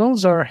animal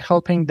models are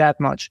helping that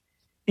much.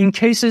 In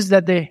cases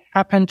that they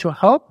happen to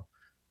help,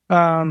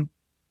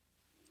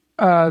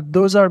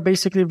 those are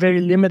basically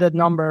very limited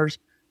numbers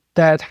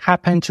that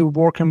happen to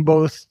work in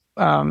both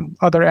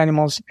other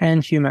animals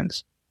and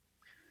humans.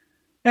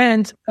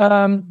 And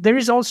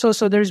there's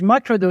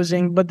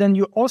microdosing, but then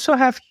you also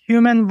have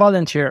human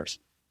volunteers.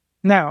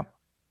 Now,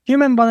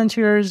 human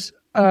volunteers,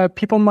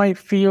 people might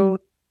feel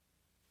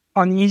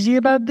uneasy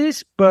about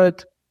this,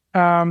 but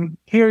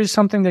here is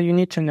something that you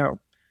need to know.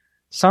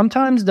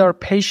 Sometimes there are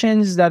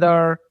patients that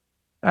are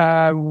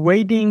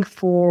waiting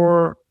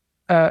for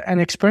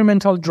an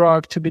experimental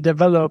drug to be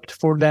developed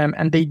for them,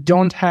 and they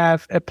don't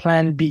have a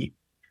plan B.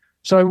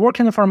 So I work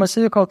in a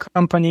pharmaceutical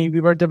company.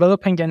 We were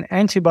developing an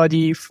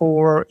antibody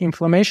for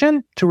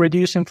inflammation, to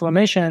reduce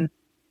inflammation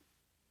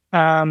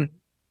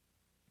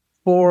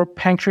for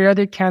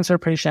pancreatic cancer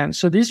patients.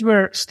 So these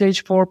were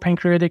stage 4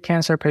 pancreatic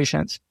cancer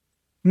patients,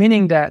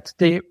 meaning that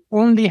they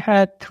only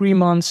had 3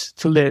 months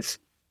to live.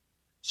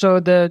 So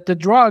the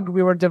drug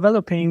we were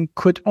developing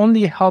could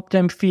only help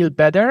them feel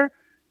better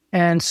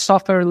and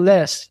suffer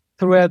less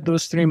throughout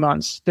those 3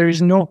 months. There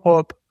is no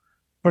hope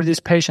for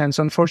these patients,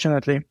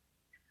 unfortunately.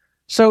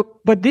 So,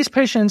 but these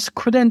patients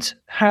couldn't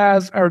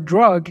have our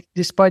drug,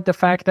 despite the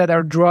fact that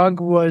our drug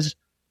was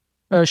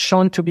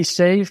shown to be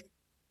safe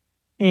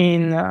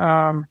in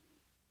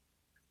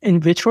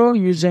vitro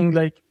using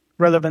like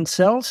relevant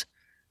cells.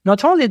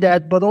 Not only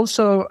that, but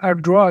also our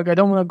drug, I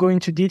don't want to go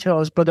into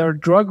details, but our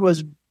drug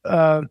was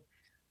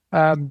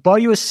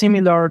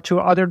biosimilar to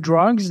other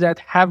drugs that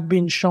have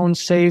been shown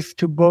safe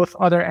to both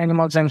other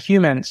animals and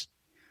humans.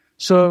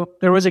 So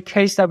there was a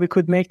case that we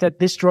could make that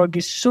this drug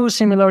is so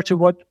similar to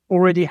what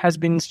already has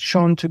been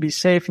shown to be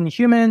safe in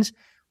humans.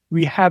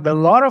 We have a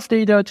lot of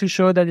data to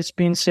show that it's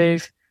been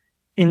safe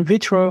in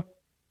vitro.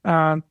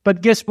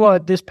 But guess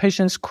what? These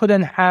patients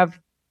couldn't have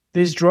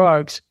these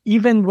drugs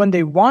even when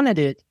they wanted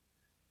it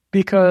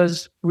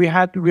because we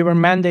were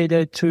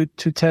mandated to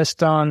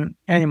test on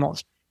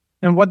animals.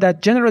 And what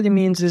that generally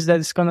means is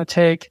that it's going to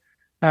take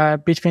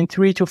between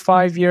 3 to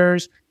 5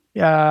 years.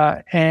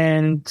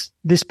 And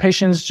these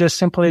patients just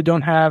simply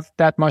don't have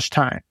that much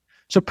time.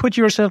 So put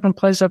yourself in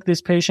place of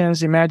these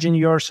patients. Imagine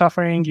you're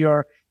suffering,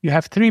 you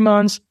have 3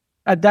 months.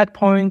 At that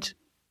point,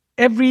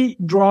 every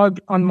drug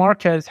on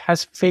market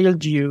has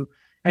failed you,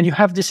 and you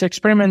have this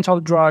experimental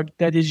drug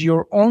that is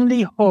your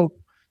only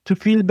hope to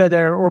feel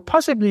better or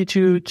possibly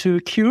to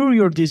cure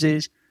your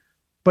disease.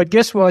 But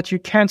guess what? You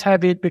can't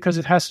have it because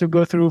it has to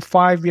go through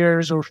 5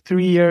 years or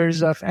 3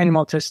 years of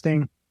animal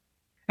testing.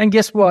 And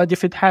guess what?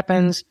 If it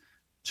happens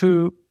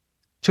to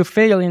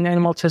fail in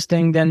animal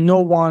testing, then no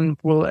one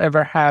will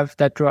ever have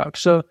that drug.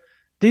 So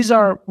these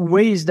are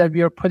ways that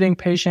we are putting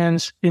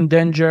patients in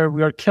danger.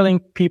 We are killing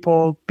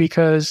people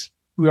because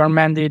we are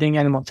mandating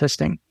animal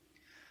testing.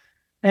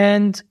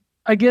 And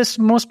I guess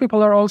most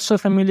people are also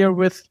familiar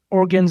with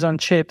organs on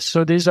chips.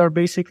 So these are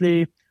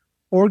basically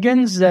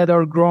organs that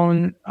are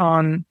grown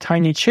on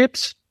tiny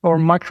chips or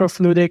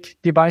microfluidic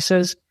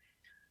devices.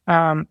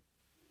 And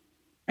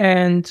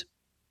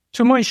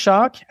to my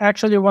shock,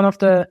 actually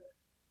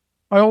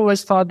I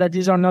always thought that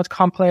these are not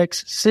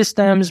complex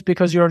systems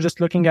because you're just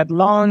looking at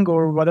lung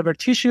or whatever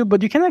tissue,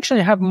 but you can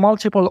actually have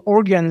multiple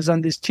organs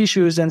on these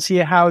tissues and see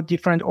how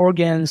different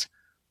organs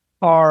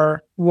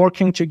are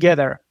working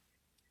together.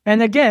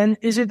 And again,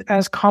 is it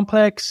as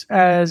complex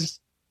as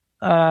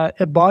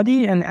a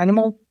body, an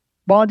animal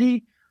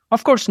body?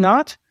 Of course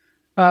not.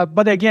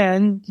 But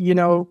again,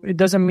 it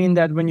doesn't mean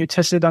that when you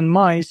test it on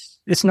mice,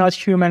 it's not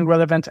human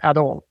relevant at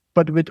all.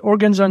 But with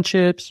organs on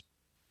chips,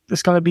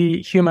 it's going to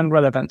be human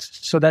relevant.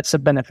 So that's a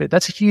benefit.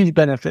 That's a huge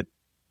benefit.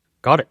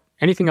 Got it.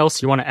 Anything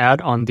else you want to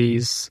add on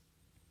these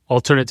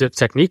alternative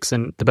techniques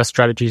and the best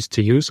strategies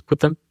to use with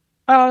them?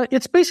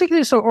 It's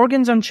basically so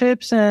organs on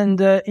chips and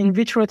in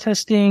vitro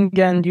testing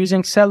and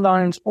using cell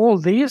lines, all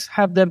these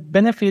have the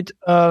benefit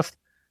of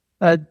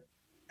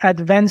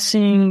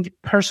advancing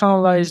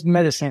personalized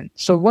medicine.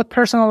 So what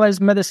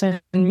personalized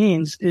medicine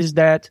means is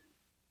that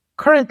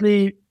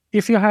currently,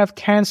 if you have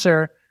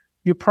cancer,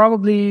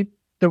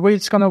 the way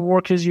it's going to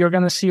work is you're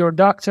going to see your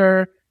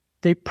doctor.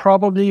 They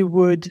probably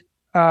would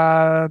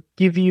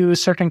give you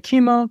certain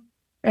chemo.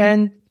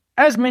 And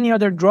as many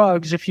other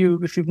drugs, if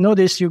you've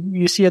noticed,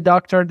 you see a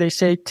doctor, they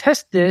say,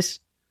 test this,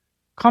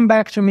 come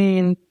back to me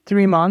in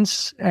 3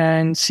 months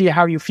and see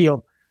how you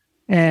feel.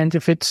 And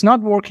if it's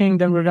not working,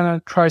 then we're going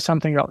to try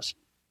something else.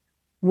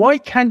 Why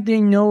can't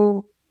they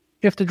know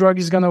if the drug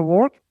is going to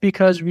work?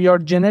 Because we are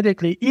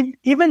genetically,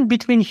 even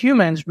between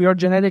humans, we are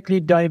genetically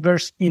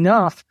diverse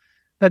enough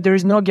that there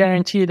is no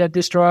guarantee that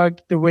this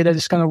drug, the way that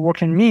it's going to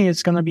work in me,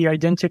 is going to be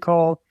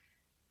identical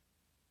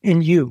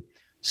in you.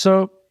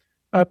 So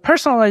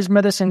personalized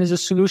medicine is a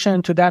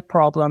solution to that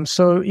problem.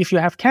 So if you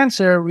have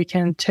cancer, we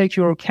can take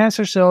your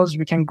cancer cells,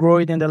 we can grow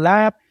it in the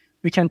lab,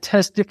 we can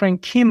test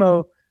different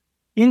chemo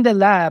in the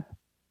lab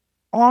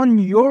on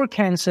your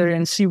cancer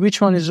and see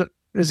which one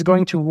is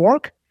going to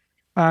work,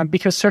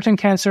 because certain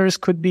cancers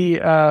could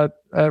be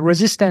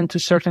resistant to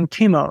certain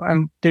chemo,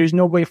 and there is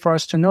no way for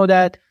us to know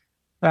that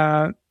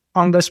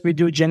unless we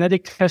do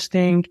genetic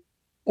testing,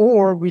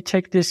 or we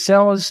take these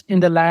cells in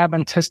the lab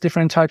and test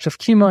different types of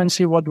chemo and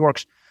see what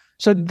works.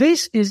 So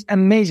this is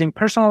amazing.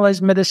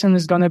 Personalized medicine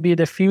is going to be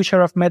the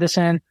future of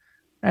medicine,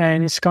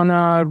 and it's going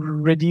to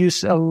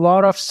reduce a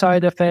lot of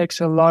side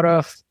effects, a lot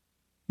of,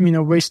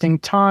 wasting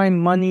time,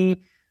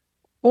 money,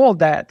 all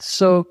that.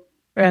 So,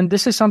 and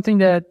this is something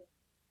that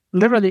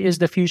literally is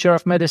the future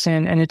of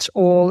medicine, and it's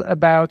all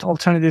about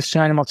alternatives to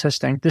animal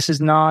testing. This is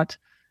not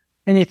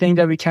anything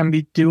that we can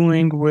be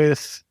doing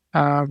with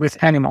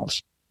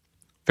animals.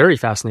 Very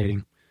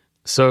fascinating.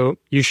 So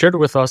you shared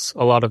with us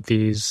a lot of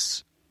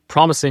these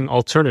promising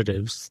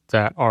alternatives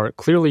that are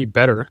clearly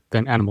better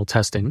than animal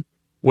testing,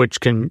 which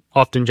can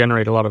often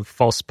generate a lot of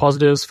false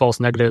positives,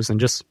 false negatives, and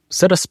just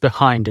set us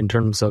behind in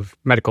terms of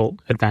medical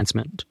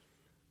advancement.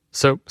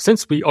 So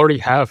since we already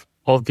have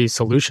all of these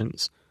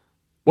solutions,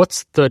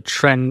 what's the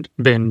trend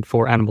been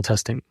for animal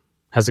testing?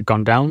 Has it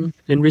gone down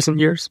in recent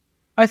years?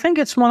 I think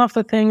it's one of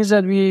the things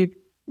that we,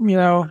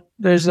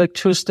 there's like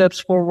 2 steps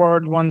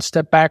forward, 1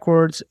 step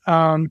backwards.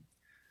 Some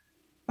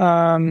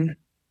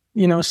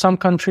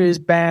countries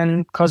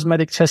ban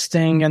cosmetic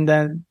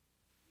testing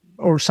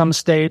or some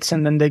states,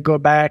 and then they go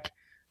back.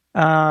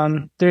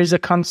 There is a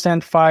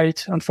constant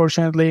fight,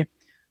 unfortunately.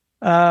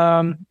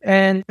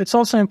 And it's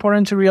also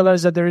important to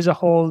realize that there is a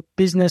whole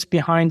business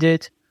behind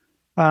it,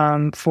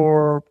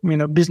 for,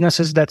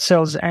 businesses that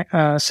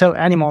sell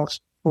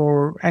animals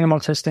for animal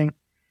testing.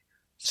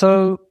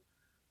 So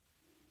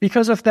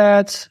because of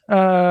that,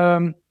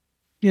 the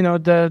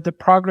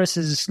progress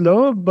is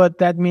slow, but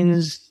that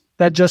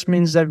just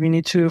means that we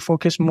need to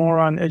focus more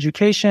on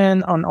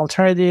education, on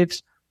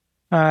alternatives,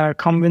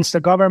 convince the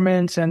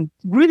government, and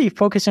really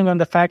focusing on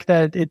the fact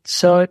that it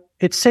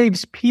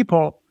saves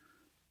people.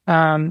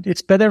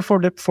 It's better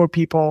for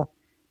people.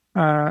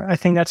 I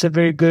think that's a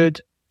very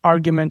good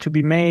argument to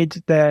be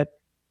made, that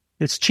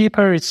it's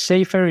cheaper, it's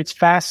safer, it's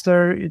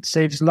faster, it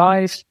saves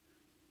lives.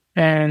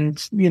 And,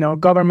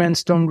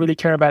 governments don't really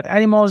care about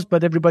animals,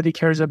 but everybody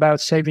cares about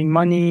saving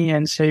money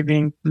and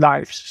saving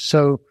lives.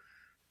 So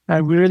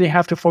we really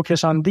have to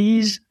focus on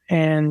these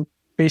and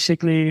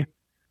basically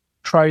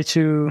try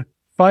to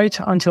fight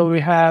until we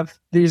have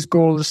these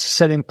goals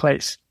set in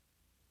place.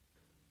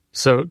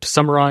 So to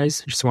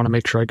summarize, I just want to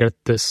make sure I get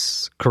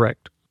this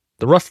correct.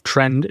 The rough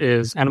trend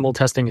is animal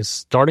testing is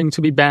starting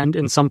to be banned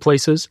in some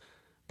places,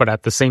 but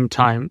at the same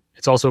time,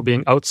 it's also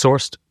being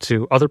outsourced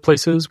to other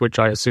places, which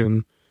I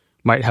assume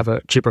might have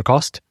a cheaper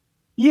cost.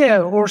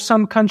 Yeah, or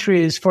some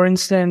countries. For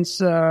instance,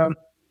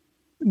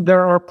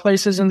 there are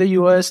places in the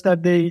US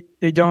that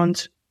they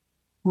don't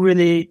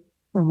really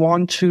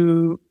want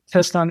to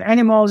test on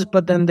animals,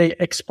 but then they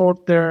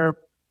export their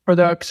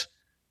products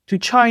to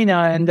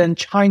China, and then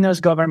China's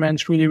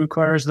government really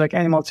requires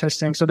animal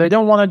testing. So they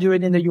don't want to do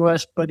it in the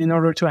US, but in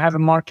order to have a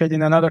market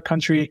in another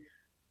country,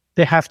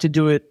 they have to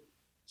do it.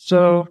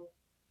 So,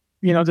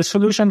 the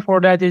solution for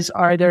that is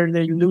either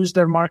they lose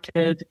their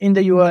market in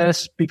the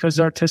US because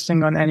they're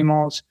testing on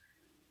animals,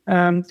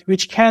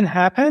 which can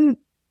happen.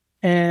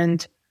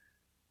 And,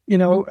 a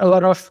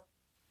lot of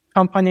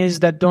companies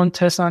that don't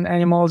test on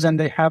animals and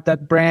they have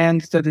that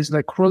brand that is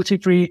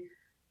cruelty-free,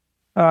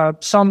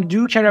 some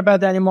do care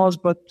about animals,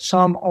 but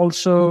some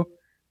also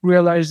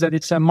realize that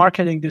it's a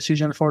marketing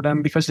decision for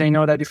them, because they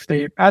know that if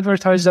they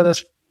advertise that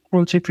as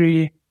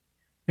cruelty-free,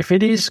 if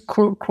it is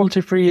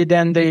cruelty-free,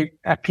 then they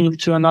appeal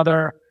to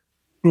another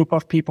group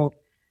of people.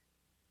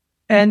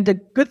 And the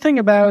good thing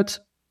about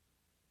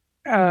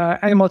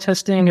animal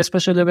testing,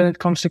 especially when it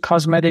comes to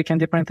cosmetic and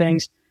different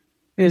things,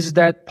 is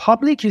that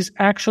public is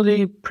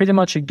actually pretty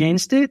much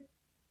against it.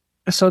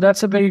 So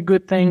that's a very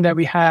good thing that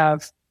we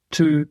have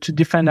to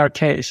defend our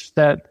case,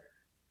 that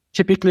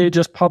typically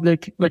just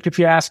public, if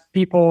you ask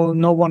people,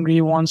 no one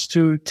really wants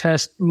to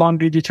test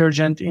laundry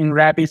detergent in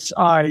rabbits'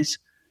 eyes.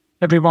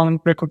 Everyone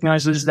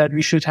recognizes that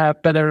we should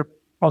have better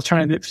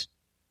alternatives.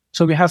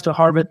 So we have to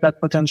harvest that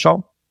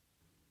potential.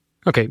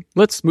 Okay,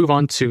 let's move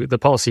on to the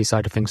policy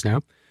side of things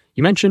now.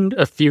 You mentioned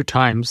a few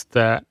times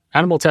that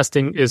animal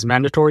testing is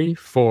mandatory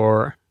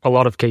for a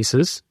lot of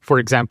cases. For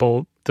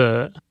example,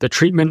 the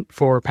treatment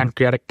for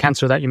pancreatic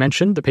cancer that you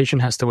mentioned, the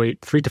patient has to wait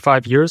 3 to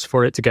 5 years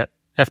for it to get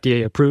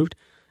FDA approved.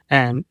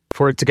 And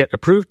for it to get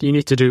approved, you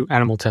need to do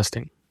animal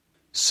testing.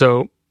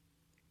 So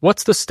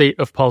what's the state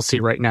of policy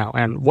right now,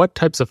 and what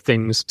types of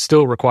things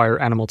still require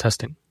animal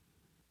testing?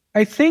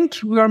 I think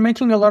we are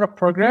making a lot of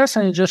progress,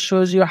 and it just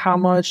shows you how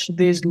much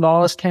these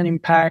laws can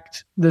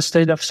impact the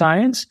state of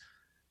science.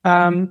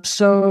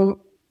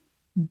 So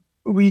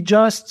we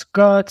just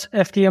got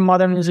FDA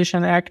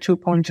Modernization Act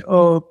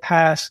 2.0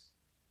 passed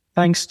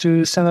thanks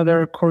to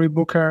Senator Cory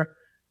Booker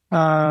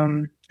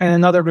and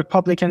another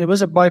Republican. It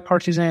was a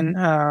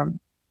bipartisan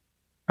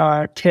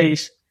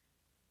case.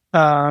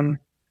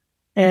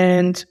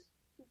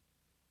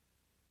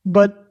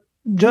 But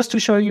just to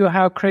show you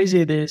how crazy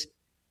it is,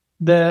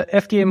 the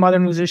FDA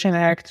Modernization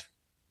Act,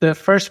 the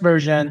first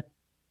version,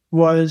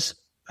 was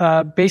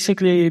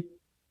basically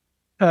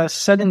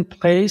set in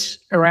place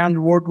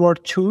around World War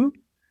II,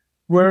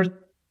 where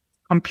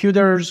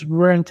computers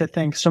weren't a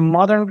thing. So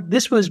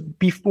this was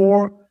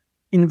before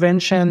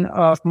invention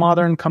of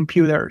modern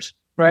computers,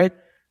 right?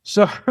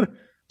 So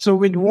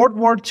with World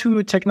War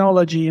II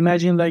technology,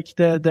 imagine like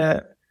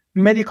the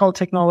medical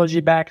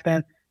technology back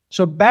then.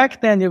 So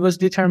back then it was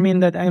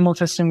determined that animal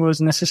testing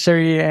was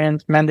necessary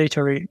and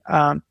mandatory.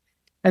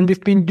 And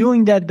we've been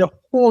doing that the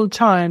whole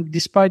time,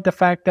 despite the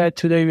fact that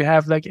today we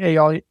have like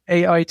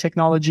AI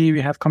technology, we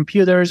have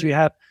computers, we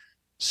have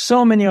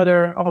so many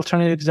other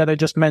alternatives that I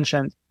just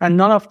mentioned. And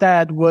none of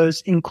that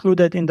was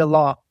included in the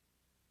law.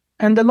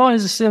 And the law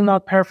is still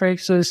not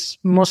perfect. So it's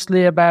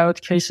mostly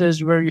about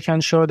cases where you can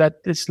show that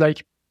it's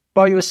like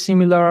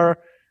biosimilar,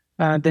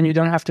 then you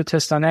don't have to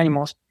test on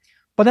animals.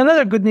 But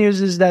another good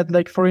news is that,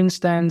 like, for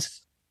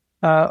instance,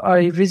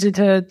 I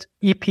visited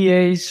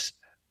EPA's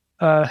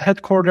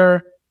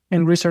headquarters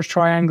in Research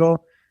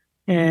Triangle,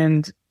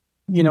 and,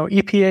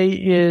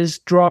 EPA is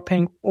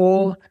dropping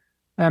all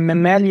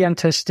mammalian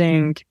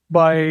testing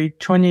by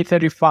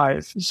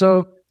 2035.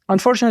 So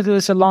unfortunately,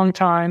 it's a long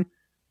time,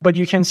 but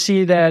you can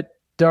see that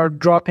they're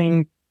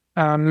dropping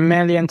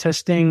mammalian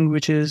testing,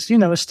 which is,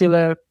 still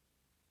a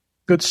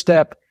good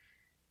step.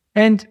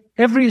 And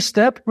every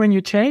step when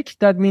you take,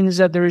 that means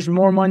that there is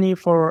more money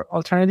for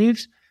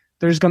alternatives.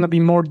 There's going to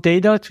be more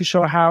data to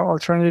show how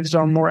alternatives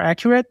are more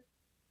accurate.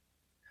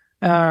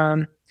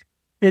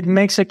 It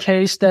makes a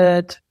case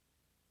that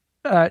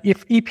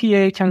if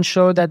EPA can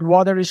show that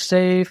water is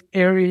safe,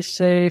 air is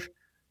safe,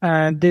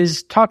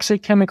 these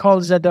toxic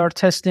chemicals that they're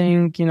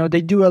testing,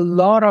 they do a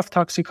lot of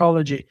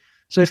toxicology.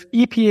 So if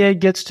EPA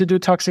gets to do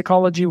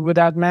toxicology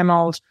without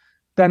mammals,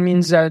 that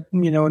means that,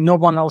 no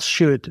one else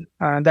should.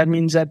 That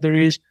means that there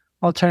is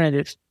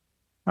alternatives.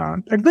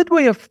 A good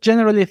way of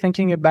generally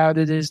thinking about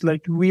it is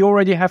like we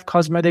already have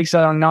cosmetics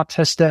that are not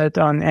tested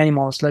on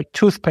animals, like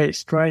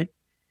toothpaste, right?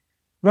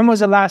 When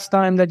was the last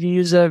time that you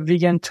used a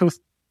vegan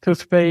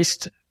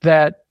toothpaste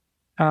that,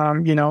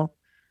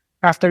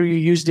 after you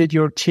used it,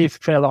 your teeth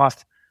fell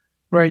off,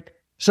 right?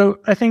 So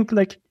I think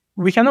like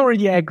we can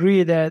already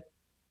agree that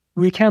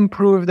we can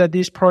prove that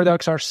these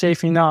products are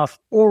safe enough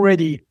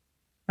already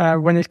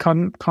when it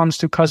comes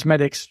to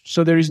cosmetics.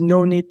 So there is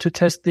no need to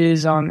test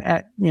these on,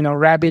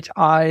 rabbit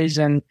eyes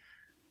and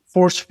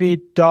force-feed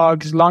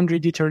dogs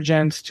laundry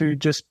detergents to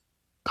just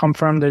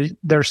confirm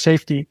their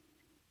safety.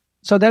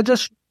 So that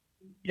just,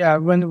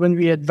 when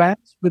we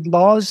advance with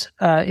laws,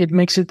 it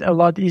makes it a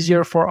lot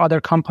easier for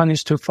other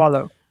companies to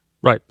follow.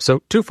 Right.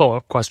 So 2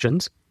 follow-up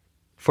questions.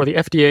 For the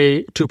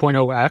FDA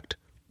 2.0 Act,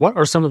 what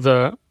are some of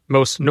the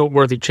most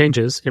noteworthy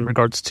changes in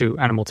regards to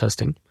animal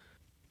testing?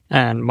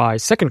 And my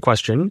second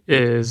question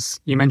is,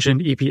 you mentioned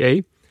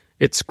EPA.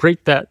 It's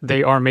great that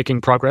they are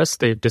making progress.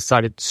 They've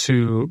decided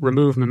to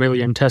remove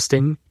mammalian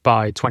testing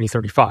by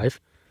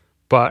 2035.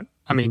 But,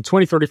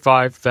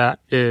 2035, that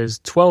is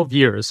 12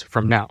 years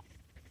from now.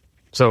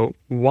 So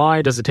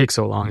why does it take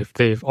so long if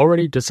they've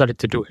already decided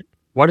to do it?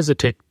 Why does it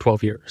take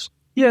 12 years?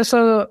 Yeah,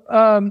 so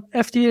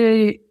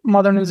FDA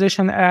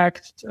Modernization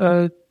Act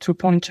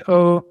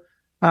 2.0,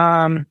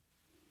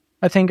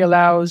 I think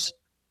allows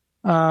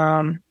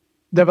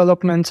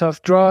development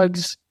of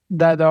drugs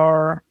that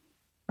are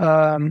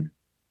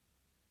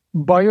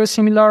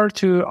biosimilar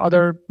to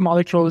other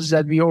molecules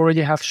that we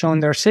already have shown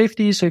their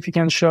safety. So if you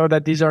can show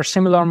that these are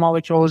similar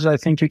molecules, I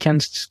think you can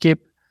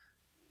skip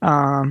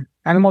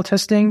animal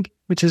testing,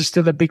 which is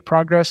still a big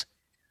progress.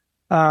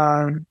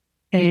 And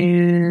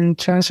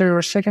to answer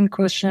your second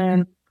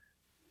question,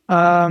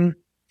 the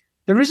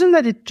reason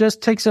that it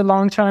just takes a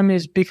long time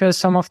is because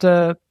some of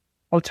the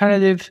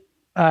alternative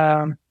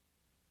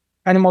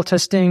animal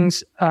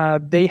testings,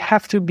 they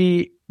have to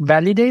be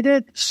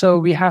validated. So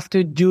we have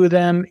to do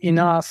them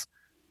enough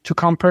to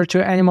compare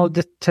to animal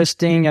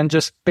testing and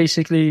just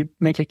basically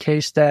make a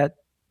case that,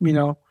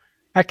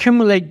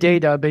 accumulate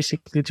data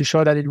basically to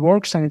show that it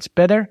works and it's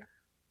better.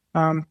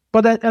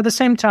 But at the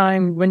same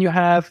time, when you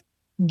have,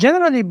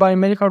 generally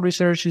biomedical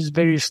research is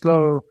very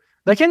slow,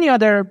 like any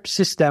other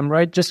system,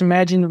 right? Just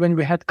imagine when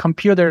we had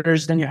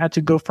computers, then you had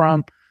to go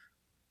from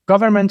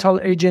governmental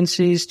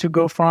agencies to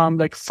go from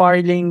like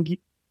filing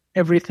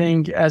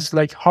everything as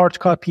like hard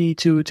copy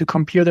to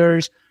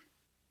computers.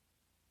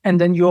 And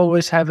then you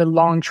always have a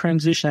long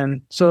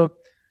transition. So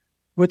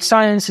with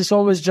science, it's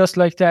always just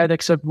like that,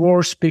 except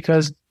worse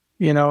because,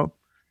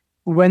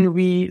 when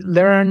we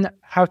learn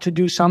how to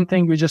do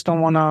something, we just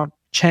don't want to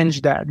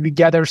change that. We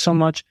gather so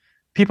much.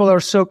 People are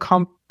so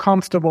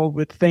comfortable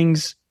with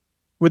things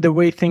with the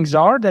way things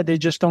are that they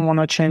just don't want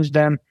to change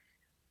them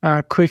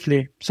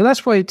quickly. So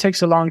that's why it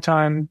takes a long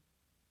time.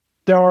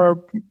 There are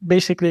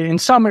basically, in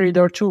summary,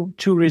 there are two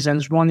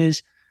reasons. One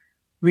is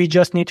we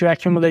just need to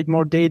accumulate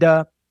more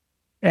data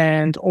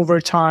and over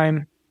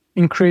time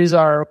increase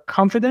our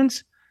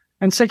confidence.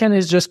 And second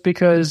is just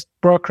because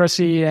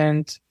bureaucracy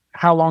and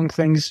how long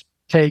things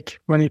take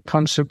when it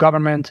comes to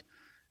government.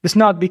 It's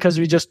not because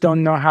we just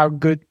don't know how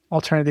good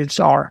alternatives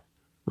are.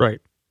 Right.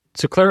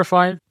 To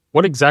clarify,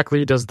 what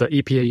exactly does the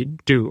EPA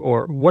do,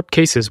 or what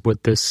cases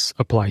would this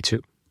apply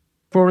to?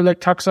 For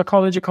like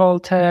toxicological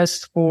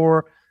tests,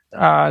 for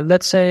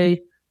let's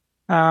say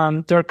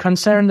they're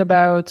concerned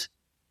about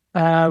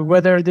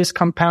whether this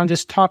compound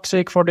is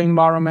toxic for the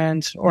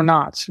environment or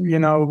not.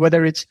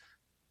 Whether it's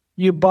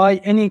you buy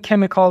any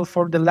chemical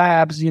for the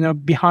labs,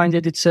 behind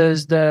it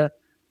says the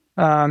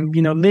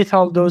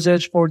lethal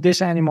dosage for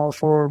this animal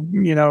for,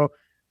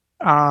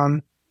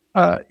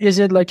 is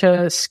it like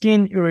a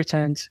skin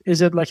irritant?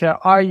 Is it like an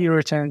eye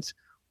irritant?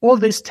 All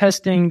this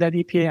testing that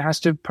EPA has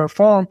to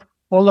perform,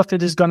 all of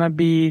it is going to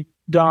be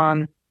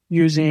done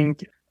using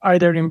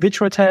either in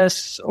vitro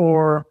tests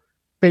or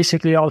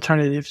basically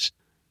alternatives.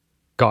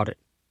 Got it.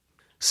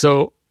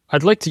 So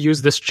I'd like to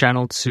use this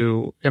channel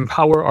to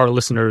empower our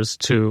listeners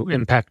to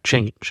impact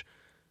change.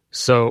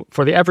 So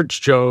for the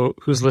average Joe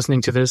who's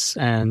listening to this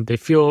and they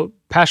feel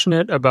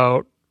passionate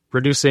about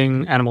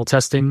reducing animal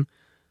testing,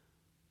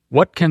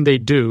 what can they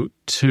do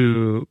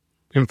to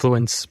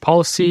influence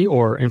policy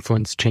or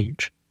influence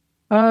change?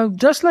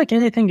 Just like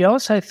anything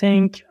else, I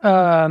think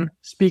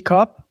speak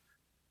up.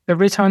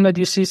 Every time that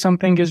you see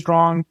something is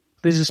wrong,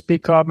 please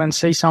speak up and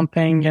say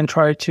something and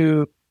try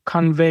to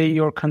convey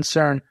your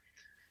concern.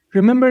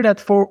 Remember that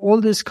for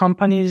all these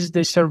companies,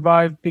 they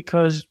survive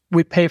because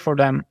we pay for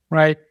them,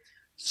 right?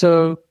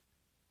 So,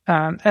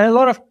 and a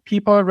lot of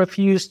people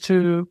refuse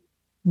to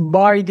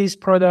buy these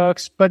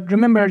products. But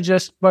remember,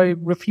 just by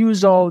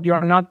refusal,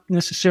 you're not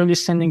necessarily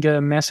sending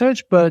a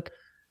message. But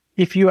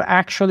if you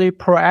actually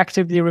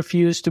proactively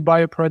refuse to buy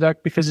a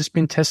product because it's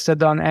been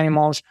tested on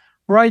animals,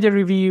 write a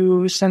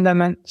review, send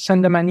them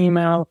an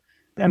email,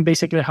 and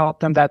basically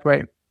help them that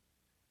way.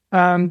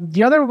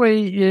 The other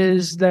way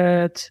is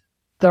that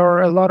there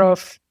are a lot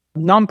of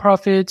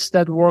nonprofits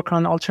that work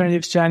on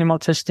alternatives to animal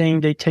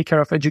testing. They take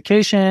care of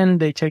education.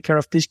 They take care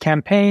of these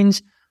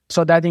campaigns.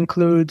 So that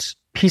includes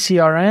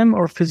PCRM,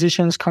 or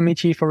Physicians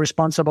Committee for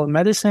Responsible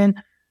Medicine.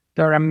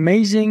 They're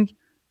amazing.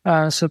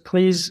 So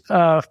please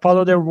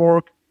follow their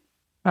work.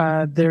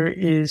 There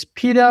is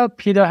PETA.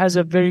 PETA has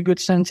a very good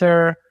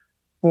center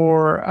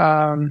for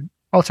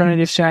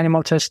alternatives to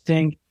animal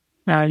testing.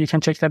 You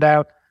can check that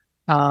out.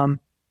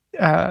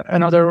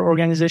 Another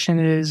organization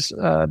is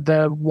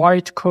the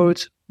White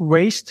Coat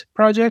Waste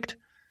Project.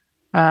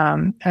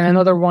 And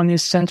another one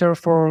is Center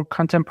for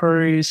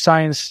Contemporary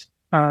Sciences.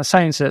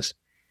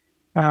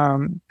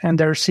 And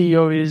their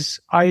CEO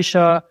is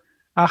Aisha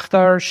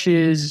Akhtar.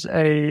 She's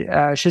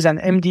an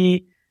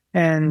MD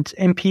and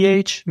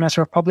MPH,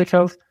 Master of Public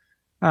Health.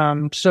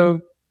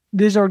 So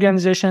these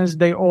organizations,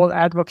 they all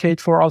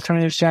advocate for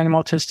alternatives to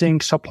animal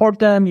testing. Support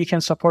them. You can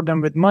support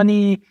them with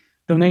money,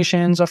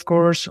 donations, of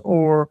course,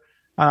 or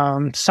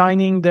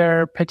signing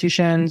their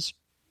petitions.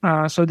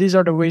 So these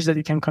are the ways that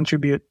you can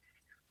contribute.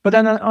 But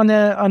then on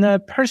a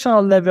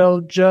personal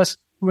level, just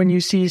when you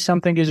see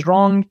something is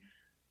wrong,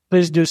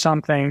 please do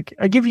something.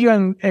 I give you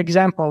an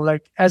example.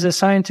 Like as a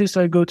scientist,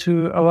 I go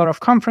to a lot of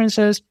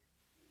conferences,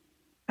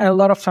 and a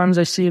lot of times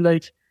I see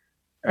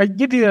I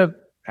give you a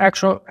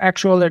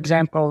actual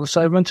example.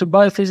 So I went to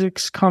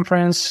biophysics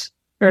conference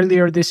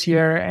earlier this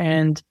year,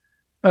 and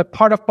a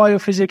part of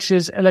biophysics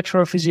is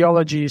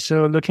electrophysiology.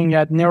 So looking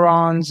at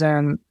neurons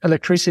and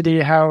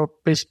electricity, how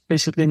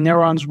basically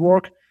neurons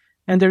work.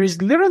 And there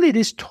is literally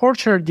this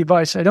torture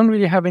device. I don't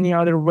really have any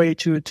other way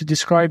to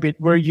describe it,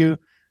 where you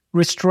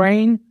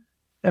restrain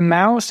a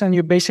mouse and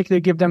you basically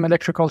give them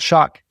electrical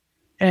shock.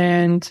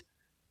 And,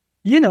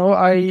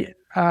 I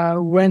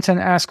went and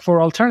asked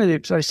for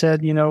alternatives. I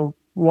said,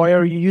 why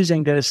are you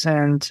using this?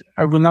 And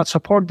I will not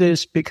support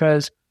this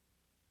because,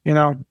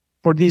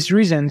 for these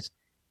reasons.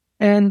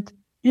 And,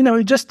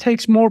 it just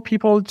takes more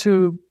people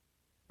to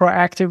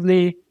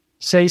proactively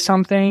say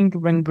something.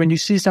 When you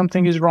see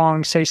something is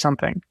wrong, say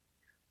something.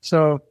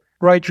 So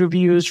write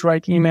reviews,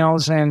 write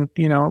emails, and,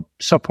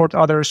 support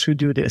others who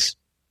do this.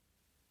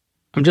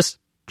 I'm just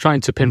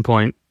trying to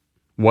pinpoint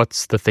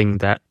what's the thing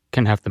that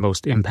can have the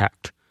most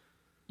impact.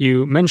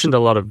 You mentioned a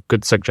lot of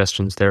good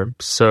suggestions there.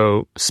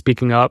 So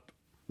speaking up,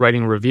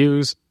 writing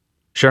reviews,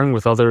 sharing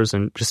with others,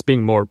 and just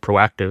being more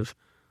proactive.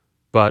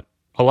 But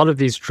a lot of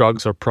these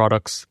drugs or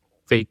products,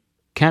 they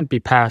can't be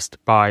passed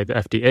by the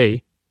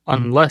FDA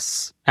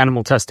unless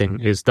animal testing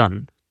is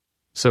done.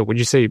 So would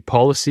you say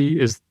policy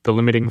is the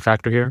limiting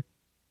factor here?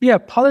 Yeah,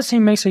 policy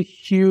makes a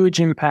huge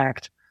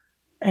impact.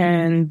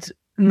 And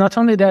not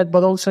only that,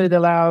 but also it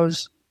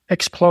allows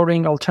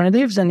exploring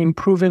alternatives and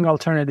improving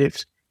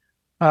alternatives.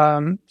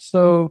 But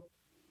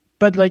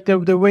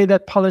the way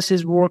that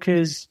policies work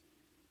is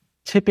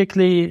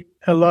typically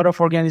a lot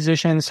of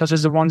organizations, such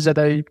as the ones that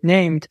I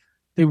named,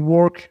 they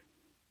work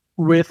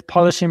with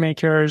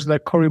policymakers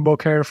like Cory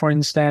Booker, for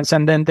instance,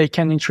 and then they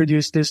can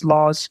introduce these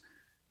laws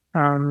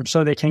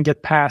so they can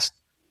get passed.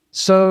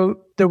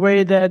 So the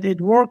way that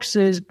it works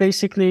is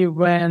basically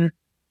when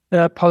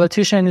the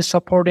politician is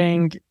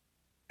supporting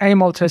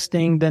animal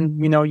testing, then,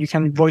 you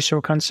can voice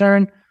your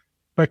concern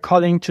by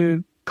calling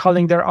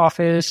their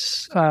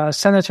office,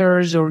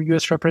 senators or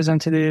U.S.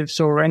 representatives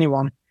or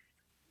anyone,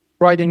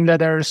 writing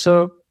letters.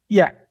 So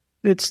yeah,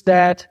 it's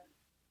that,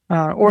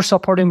 or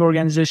supporting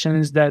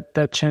organizations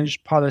that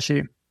change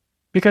policy.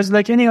 Because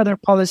like any other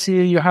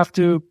policy, you have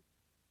to,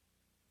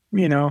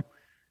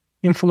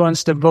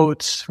 influence the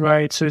votes,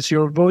 right? So it's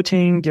your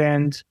voting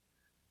and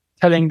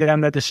telling them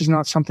that this is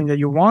not something that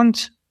you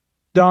want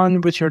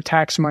done with your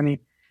tax money.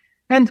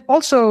 And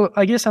also,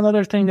 I guess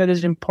another thing that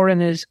is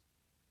important is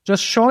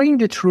just showing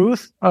the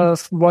truth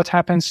of what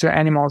happens to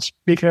animals,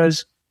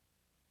 because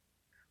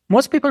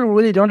most people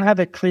really don't have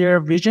a clear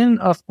vision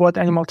of what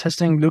animal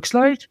testing looks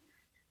like.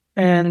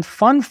 And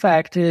fun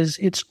fact is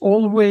it's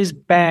always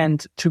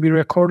banned to be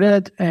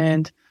recorded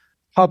and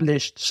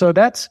published. So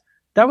that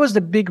was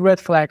the big red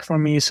flag for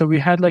me. So we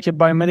had like a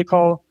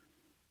biomedical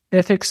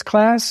ethics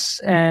class,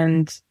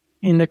 and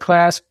in the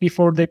class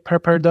before they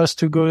prepared us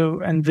to go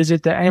and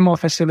visit the animal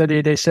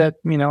facility, they said,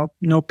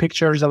 no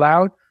pictures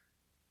allowed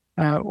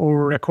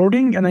or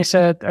recording. And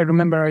I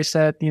remember I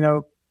said,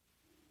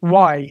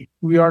 why?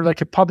 We are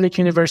like a public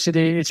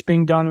university. It's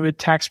being done with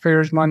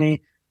taxpayers'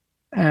 money.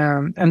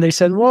 And they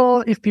said,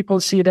 well, if people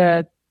see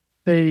that,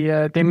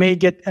 they may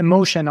get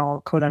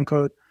emotional, quote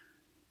unquote.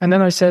 And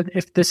then I said,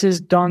 if this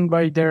is done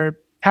by their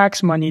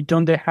tax money,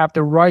 don't they have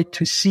the right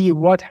to see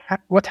what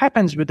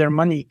happens with their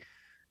money?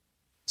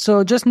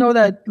 So just know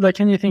that,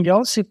 like anything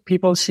else, if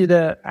people see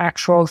the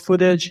actual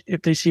footage,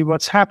 if they see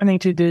what's happening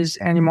to these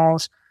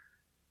animals,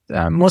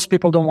 most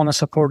people don't want to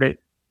support it.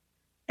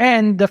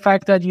 And the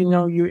fact that,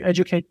 you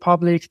educate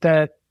public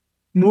that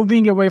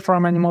moving away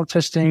from animal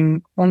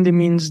testing only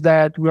means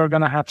that we are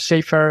going to have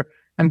safer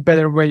and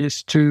better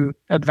ways to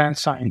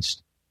advance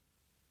science.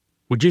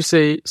 Would you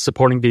say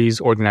supporting these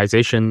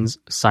organizations,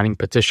 signing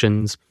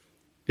petitions,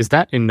 is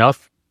that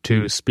enough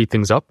to speed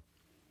things up?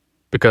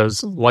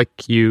 Because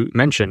like you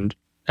mentioned,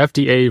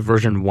 FDA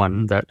version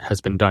 1 that has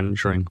been done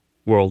during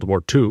World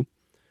War II,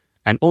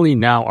 and only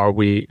now are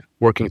we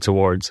working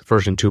towards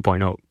version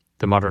 2.0,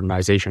 the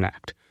Modernization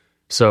Act.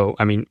 So,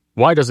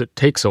 why does it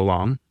take so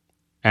long?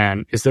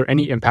 And is there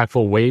any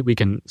impactful way we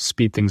can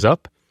speed things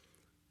up?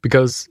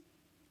 Because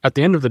at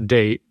the end of the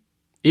day,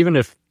 even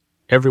if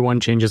everyone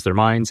changes their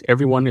minds,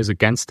 everyone is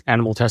against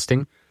animal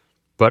testing,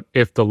 but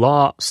if the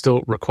law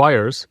still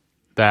requires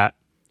that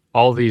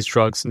all these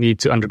drugs need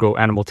to undergo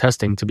animal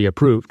testing to be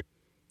approved,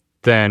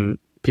 then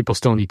people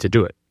still need to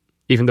do it,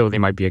 even though they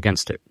might be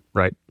against it,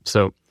 right?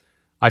 So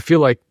I feel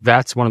like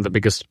that's one of the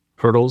biggest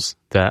hurdles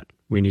that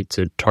we need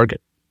to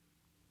target.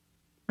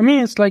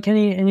 It's like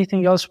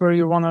anything else where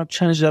you want to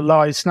change the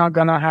law. It's not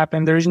going to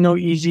happen. There is no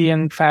easy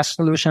and fast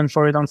solution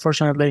for it,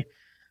 unfortunately.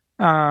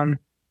 But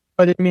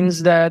it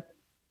means that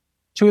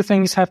two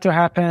things have to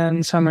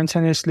happen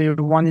simultaneously.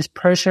 One is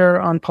pressure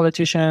on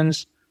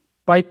politicians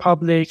by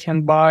public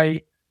and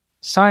by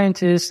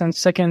scientists. And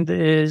second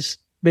is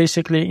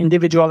basically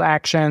individual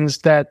actions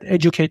that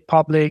educate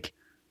public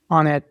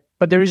on it.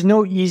 But there is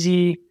no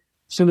easy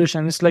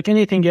solution. It's like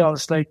anything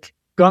else, like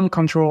gun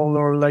control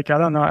or like, I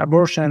don't know,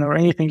 abortion or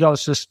anything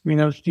else. Just,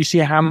 you see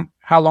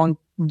how long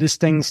these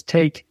things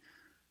take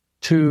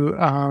to,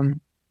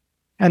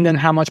 and then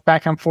how much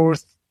back and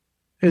forth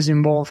is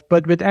involved.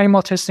 But with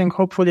animal testing,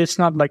 hopefully it's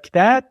not like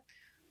that,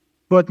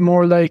 but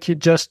more like it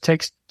just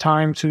takes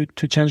time to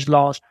change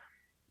laws.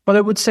 But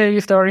I would say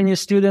if there are any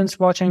students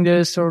watching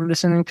this or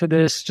listening to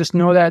this, just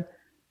know that,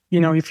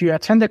 if you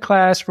attend a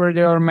class where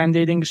they are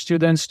mandating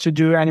students to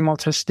do animal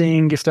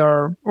testing, if there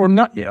are,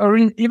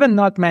 even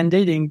not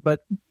mandating,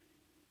 but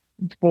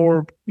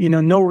for,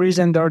 no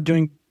reason they're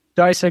doing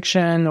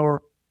dissection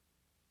or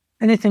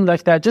anything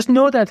like that, just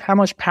know that how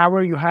much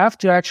power you have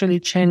to actually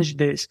change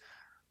this.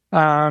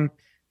 There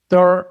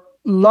are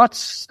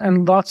lots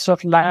and lots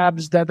of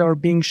labs that are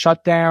being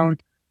shut down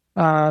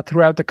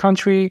throughout the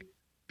country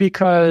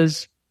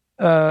because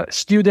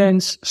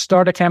students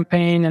start a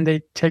campaign and they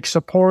take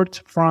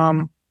support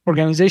from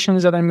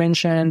organizations that I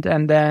mentioned.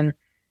 And then,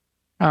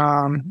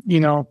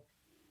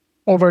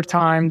 over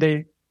time,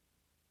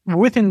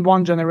 within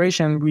one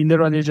generation, we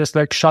literally just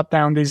like shut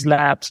down these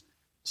labs.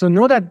 So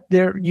know that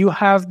you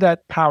have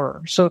that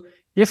power. So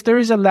if there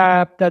is a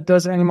lab that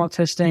does animal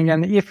testing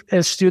and if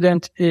a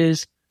student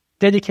is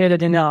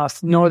dedicated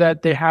enough, know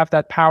that they have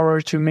that power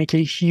to make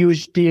a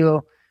huge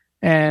deal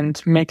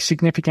and make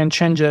significant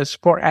changes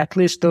for at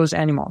least those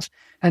animals.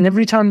 And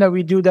every time that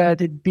we do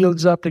that, it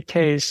builds up the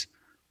case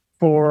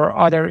for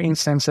other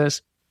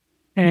instances.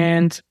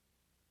 And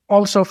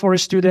also for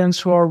students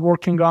who are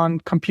working on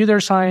computer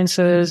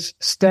sciences,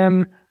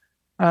 STEM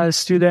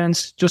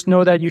students, just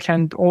know that you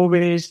can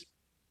always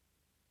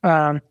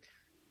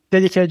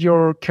dedicate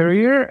your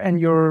career and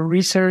your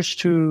research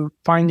to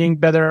finding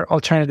better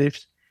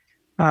alternatives.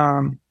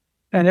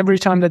 And every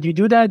time that you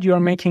do that, you are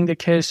making the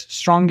case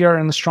stronger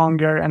and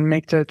stronger and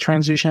make the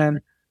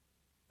transition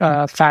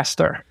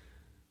faster.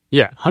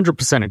 Yeah,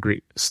 100%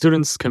 agree.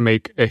 Students can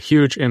make a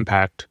huge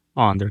impact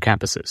on their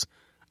campuses.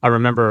 I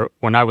remember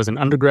when I was an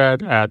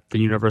undergrad at the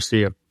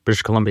University of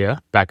British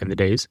Columbia back in the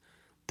days,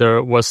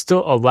 there was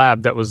still a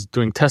lab that was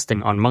doing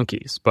testing on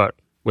monkeys, but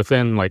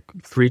within like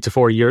 3 to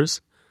 4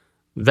 years,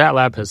 that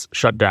lab has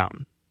shut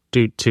down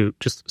due to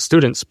just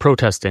students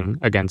protesting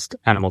against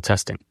animal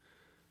testing.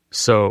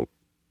 So,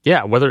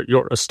 yeah, whether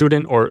you're a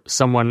student or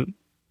someone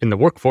in the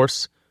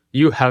workforce,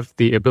 you have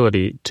the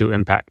ability to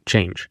impact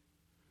change.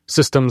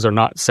 Systems are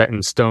not set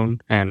in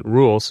stone, and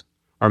rules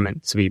are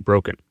meant to be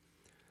broken.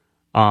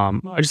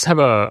 I just have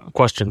a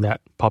question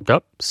that popped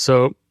up.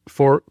 So,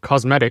 for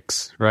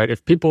cosmetics, right,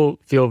 if people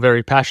feel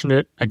very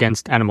passionate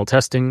against animal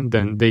testing,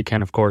 then they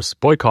can, of course,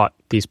 boycott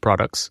these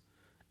products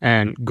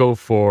and go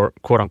for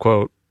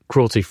quote-unquote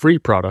cruelty-free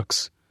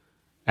products.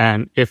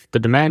 And if the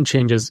demand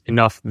changes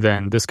enough,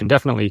 then this can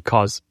definitely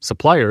cause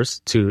suppliers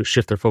to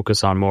shift their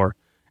focus on more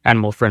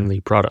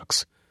animal-friendly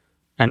products.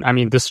 And I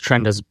mean, this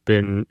trend has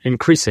been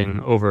increasing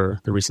over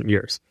the recent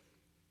years.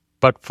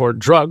 But for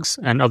drugs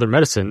and other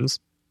medicines,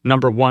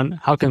 number one,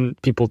 how can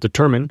people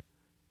determine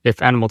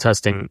if animal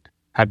testing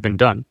had been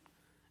done?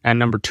 And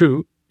number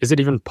two, is it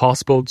even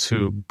possible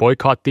to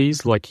boycott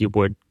these like you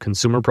would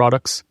consumer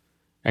products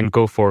and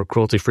go for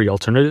cruelty-free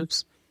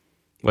alternatives?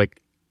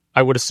 Like,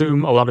 I would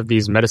assume a lot of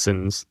these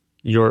medicines,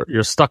 you're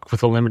stuck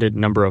with a limited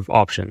number of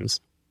options,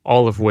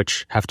 all of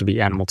which have to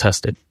be animal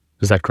tested.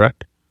 Is that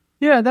correct?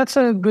 Yeah, that's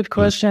a good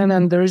question,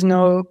 and there is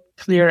no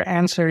clear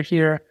answer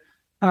here.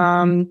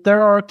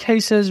 There are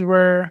cases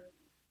where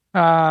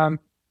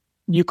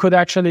you could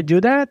actually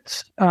do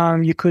that.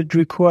 You could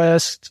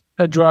request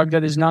a drug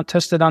that is not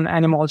tested on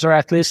animals, or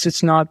at least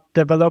it's not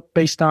developed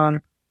based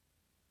on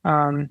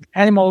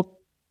animal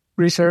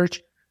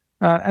research.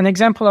 An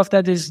example of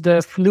that is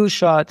the flu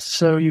shot.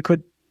 So you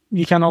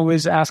can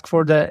always ask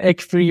for the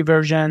egg-free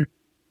version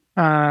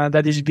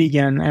that is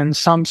vegan, and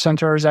some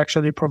centers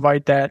actually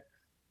provide that.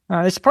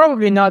 It's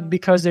probably not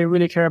because they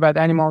really care about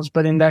animals,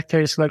 but in that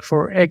case, like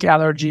for egg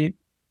allergy,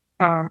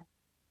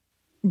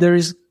 there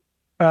is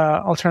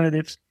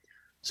alternatives.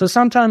 So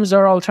sometimes there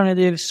are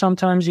alternatives.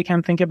 Sometimes you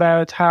can think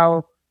about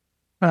how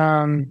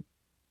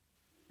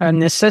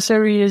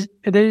necessary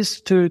it is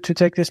to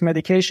take this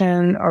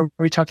medication. Are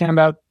we talking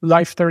about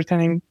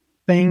life-threatening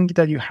thing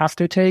that you have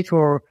to take,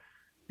 or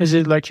is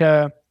it like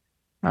a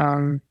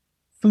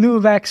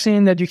flu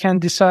vaccine that you can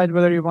decide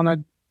whether you want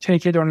to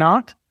take it or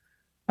not?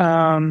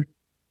 But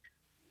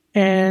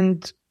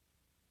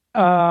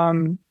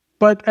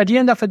at the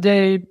end of the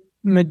day,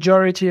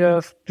 majority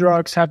of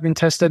drugs have been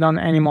tested on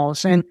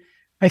animals. And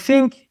I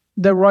think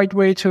the right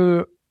way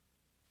to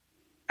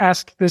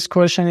ask this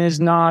question is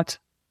not,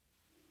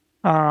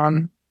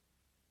 about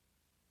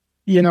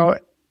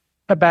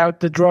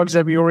the drugs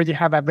that we already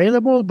have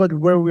available, but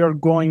where we are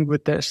going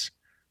with this.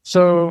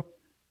 So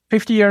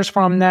 50 years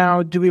from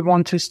now, do we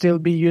want to still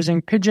be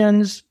using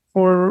pigeons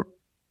for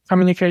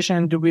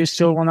communication? Do we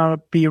still want to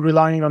be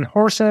relying on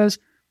horses?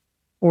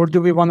 Or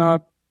do we want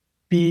to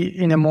be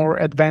in a more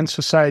advanced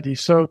society?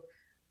 So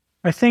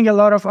I think a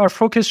lot of our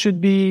focus should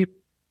be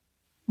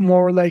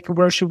more like,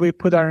 where should we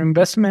put our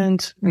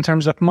investment in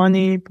terms of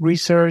money,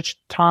 research,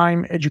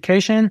 time,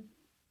 education,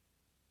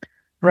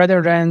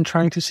 rather than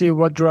trying to see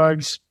what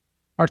drugs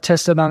are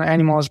tested on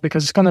animals,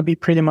 because it's going to be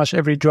pretty much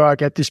every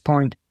drug at this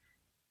point.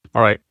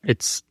 All right,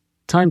 it's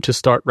time to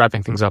start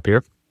wrapping things up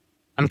here.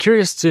 I'm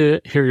curious to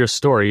hear your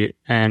story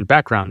and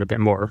background a bit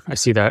more. I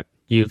see that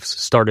you've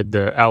started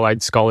the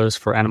Allied Scholars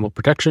for Animal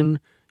Protection.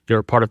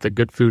 You're part of the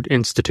Good Food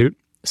Institute.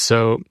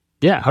 So,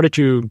 yeah, how did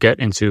you get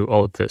into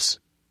all of this?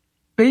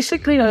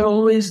 Basically,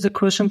 the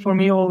question for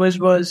me always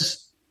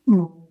was,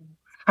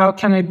 how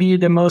can I be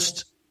the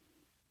most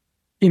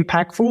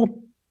impactful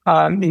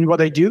in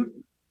what I do?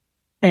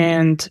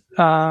 And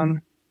I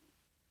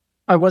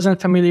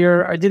wasn't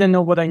familiar. I didn't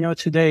know what I know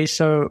today.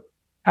 So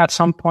at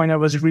some point, I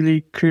was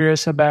really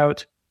curious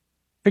about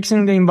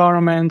fixing the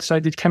environment. So I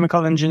did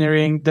chemical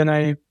engineering. Then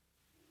I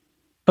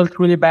felt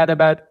really bad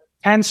about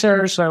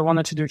cancer. So I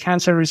wanted to do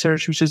cancer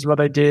research, which is what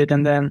I did.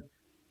 And then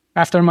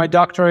after my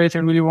doctorate, I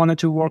really wanted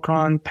to work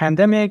on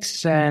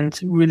pandemics and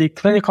really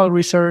clinical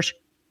research.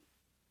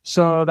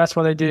 So that's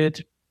what I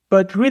did.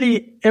 But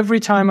really, every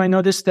time I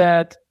noticed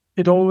that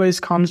it always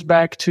comes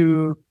back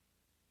to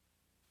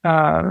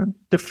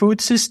the food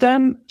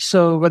system.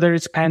 So whether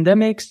it's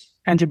pandemics,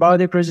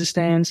 antibiotic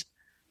resistance,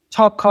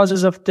 top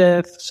causes of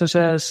death, such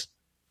as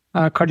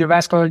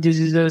cardiovascular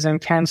diseases and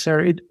cancer,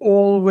 it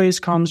always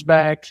comes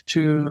back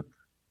to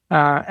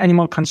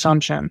animal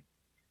consumption.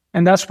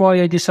 And that's why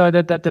I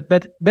decided that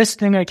the best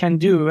thing I can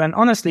do, and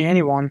honestly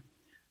anyone,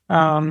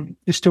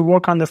 is to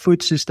work on the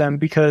food system.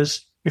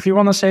 Because if you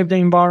want to save the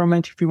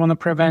environment, if you want to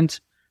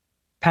prevent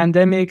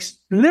pandemics,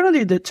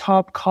 literally the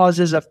top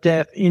causes of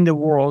death in the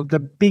world, the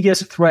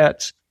biggest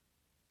threats.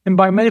 In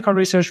biomedical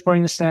research, for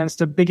instance,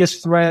 the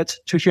biggest threat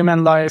to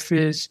human life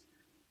is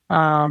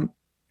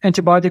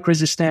antibiotic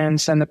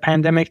resistance and the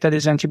pandemic that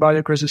is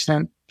antibiotic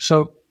resistant.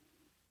 So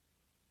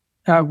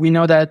We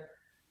know that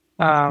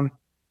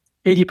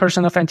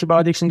 80% of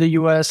antibiotics in the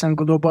US and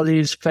globally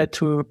is fed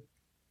to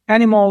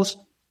animals,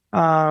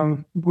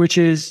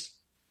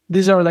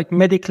 these are like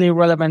medically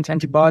relevant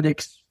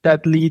antibiotics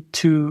that lead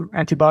to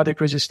antibiotic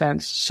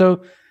resistance.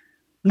 So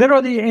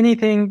literally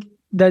anything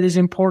that is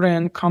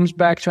important comes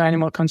back to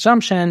animal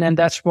consumption, and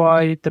that's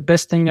why the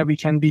best thing that we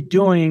can be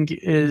doing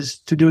is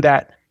to do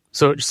that.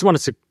 So just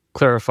wanted to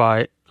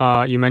clarify,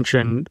 you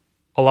mentioned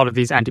a lot of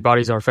these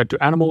antibodies are fed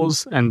to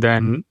animals, and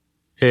then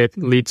it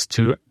leads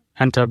to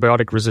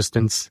antibiotic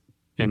resistance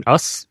in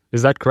us.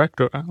 Is that correct?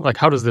 Or like,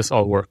 how does this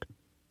all work?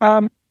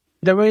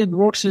 The way it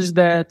works is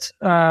that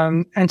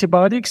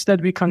antibiotics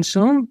that we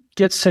consume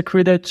get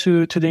secreted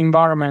to the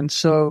environment.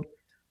 So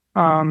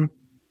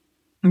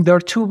there are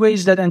two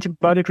ways that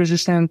antibiotic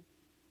resistance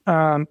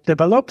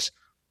develops.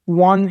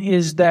 One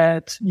is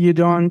that you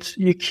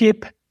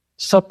keep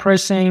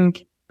suppressing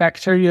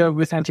bacteria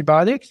with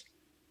antibiotics.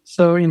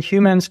 So in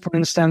humans, for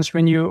instance,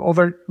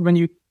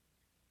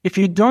 if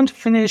you don't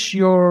finish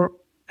your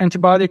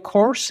antibiotic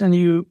course and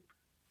you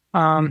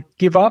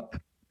give up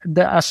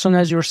as soon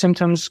as your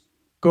symptoms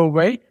go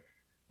away,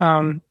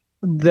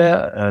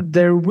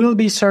 there will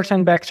be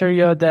certain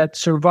bacteria that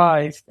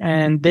survive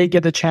and they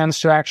get a chance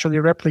to actually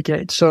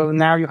replicate. So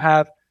now you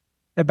have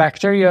a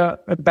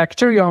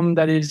bacterium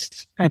that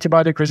is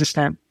antibiotic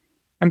resistant,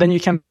 and then you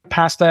can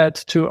pass that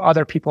to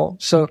other people.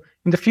 So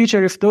in the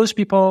future, if those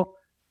people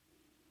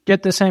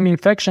get the same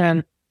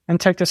infection and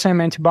take the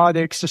same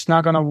antibiotics, it's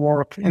not going to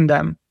work in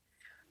them.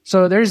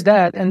 So there's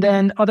that. And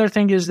then other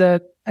thing is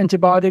that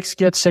antibiotics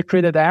get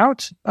secreted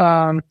out.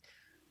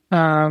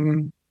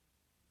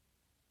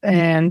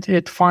 And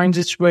it finds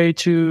its way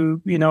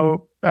to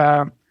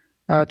water,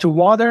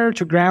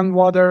 to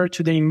groundwater,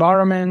 to the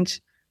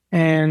environment,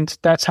 and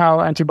that's how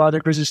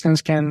antibiotic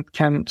resistance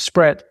can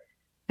spread.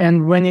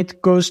 And when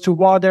it goes to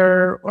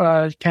water,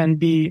 it can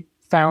be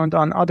found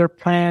on other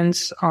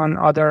plants, on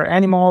other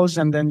animals,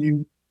 and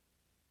then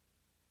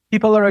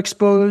people are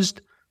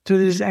exposed to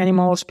these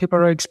animals. People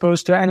are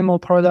exposed to animal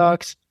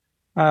products.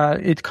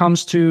 It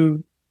comes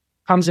in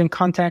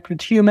contact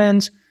with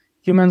humans.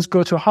 Humans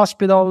go to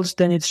hospitals,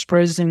 then it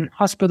spreads in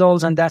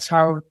hospitals, and that's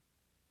how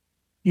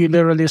you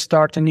literally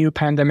start a new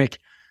pandemic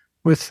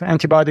with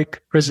antibiotic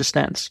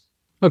resistance.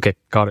 Okay,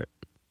 got it.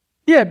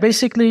 Yeah,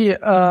 basically,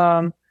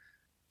 I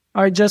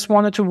just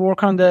wanted to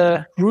work on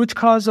the root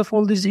cause of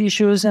all these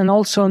issues, and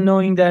also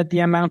knowing that the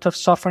amount of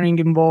suffering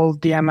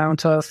involved, the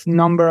amount of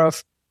number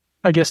of,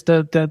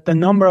 the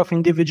number of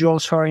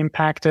individuals who are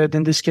impacted,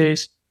 in this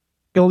case,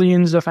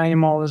 billions of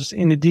animals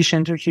in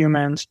addition to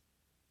humans.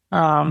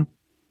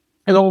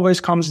 It always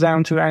comes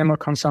down to animal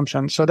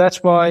consumption. So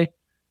that's why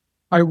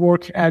I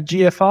work at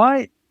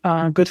GFI,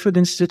 Good Food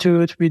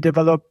Institute. We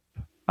develop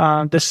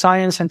the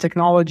science and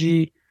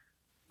technology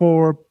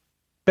for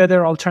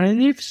better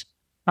alternatives,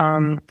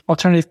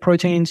 alternative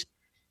proteins.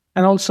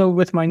 And also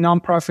with my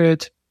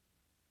nonprofit,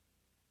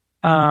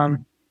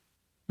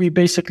 we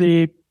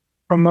basically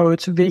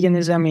promote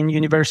veganism in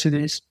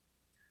universities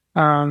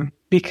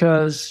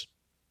because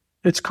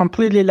it's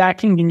completely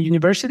lacking in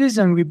universities.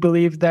 And we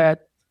believe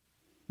that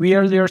we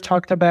earlier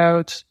talked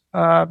about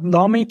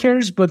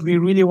lawmakers, but we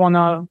really want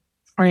to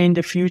train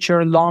the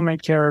future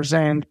lawmakers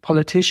and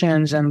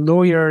politicians and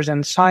lawyers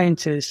and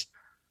scientists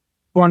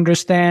who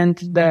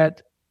understand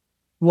that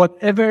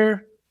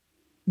whatever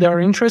they're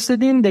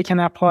interested in, they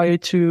can apply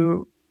it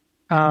to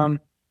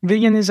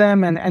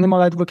veganism and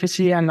animal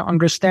advocacy, and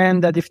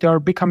understand that if they are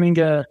becoming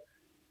an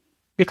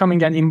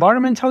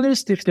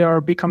environmentalist, if they are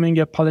becoming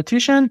a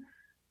politician,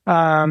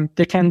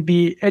 they can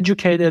be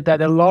educated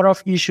that a lot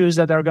of issues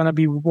that they're going to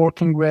be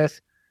working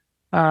with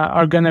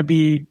are going to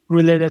be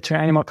related to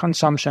animal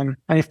consumption.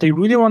 And if they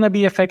really want to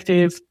be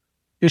effective,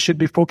 they should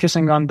be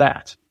focusing on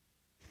that.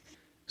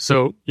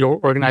 So your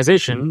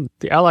organization,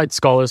 the Allied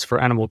Scholars for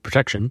Animal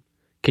Protection,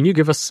 can you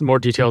give us more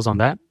details on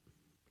that?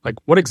 Like,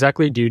 what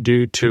exactly do you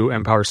do to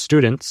empower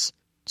students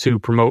to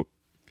promote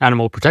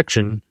animal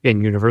protection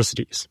in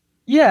universities?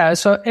 Yeah,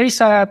 so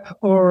ASAP,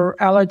 or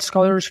Allied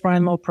Scholars for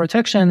Animal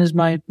Protection, is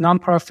my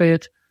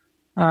nonprofit.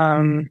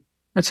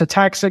 It's a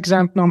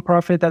tax-exempt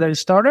nonprofit that I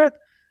started.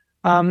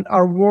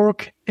 Our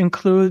work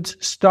includes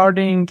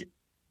starting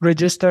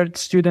registered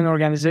student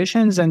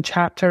organizations and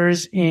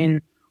chapters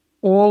in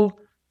all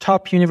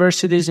top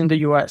universities in the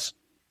U.S.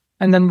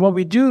 And then what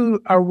we do,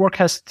 our work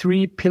has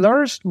 3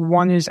 pillars.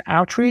 One is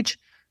outreach.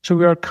 So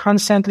we are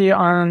constantly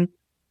on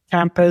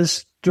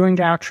campus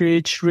doing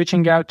outreach,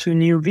 reaching out to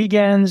new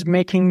vegans,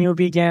 making new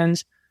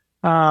vegans,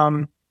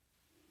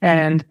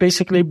 and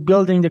basically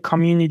building the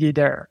community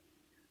there.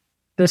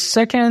 The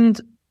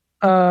second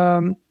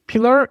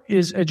pillar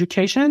is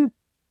education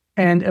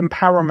and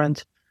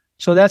empowerment.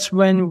 So that's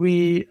when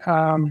we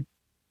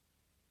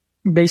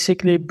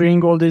basically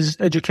bring all this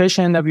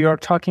education that we are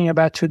talking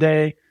about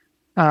today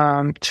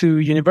to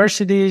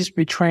universities.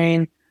 We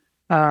train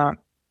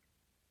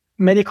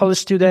medical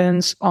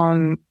students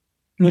on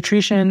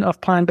nutrition of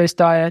plant-based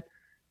diet,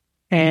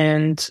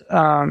 and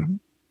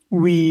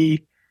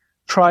we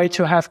try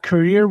to have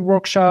career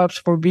workshops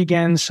for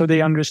vegans so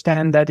they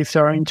understand that if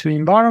they're into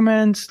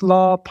environment,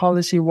 law,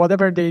 policy,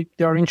 whatever they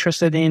are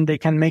interested in, they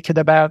can make it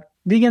about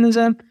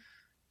veganism.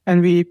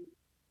 And we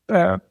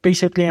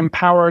basically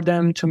empower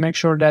them to make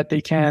sure that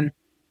they can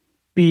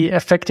be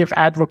effective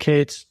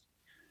advocates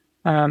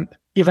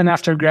even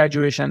after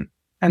graduation.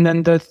 And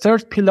then the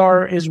third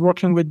pillar is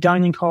working with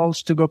dining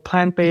halls to go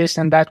plant-based,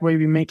 and that way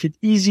we make it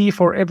easy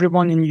for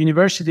everyone in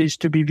universities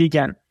to be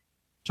vegan.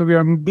 So we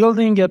are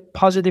building a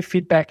positive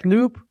feedback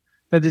loop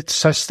that it's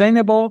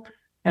sustainable,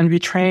 and we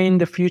train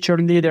the future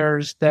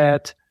leaders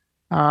that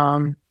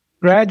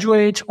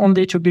graduate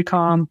only to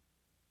become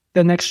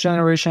the next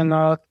generation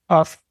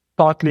of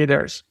thought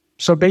leaders.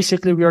 So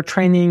basically, we are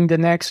training the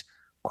next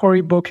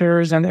Cory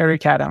Bookers and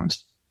Eric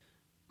Adams.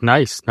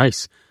 Nice.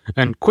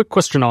 And quick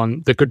question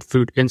on the Good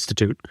Food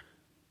Institute.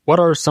 What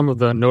are some of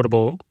the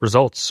notable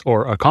results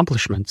or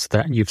accomplishments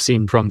that you've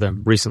seen from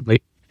them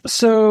recently?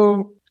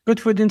 So Good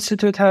Food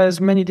Institute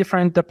has many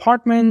different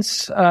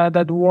departments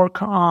that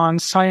work on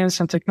science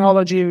and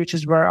technology, which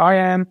is where I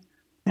am,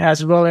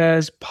 as well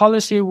as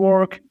policy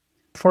work.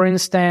 For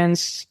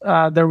instance,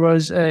 there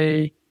was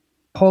a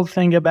whole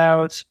thing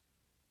about,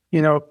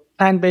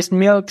 plant-based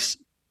milks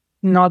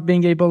not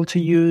being able to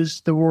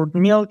use the word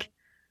milk.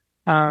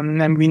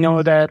 And we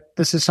know that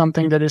this is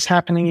something that is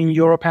happening in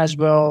Europe as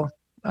well.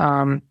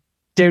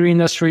 Dairy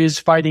industry is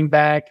fighting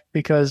back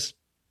because,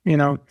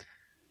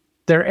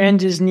 their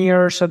end is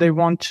near, so they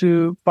want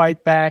to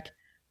fight back.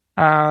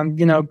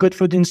 Good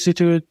Food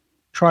Institute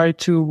tried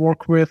to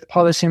work with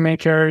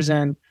policymakers,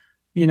 and,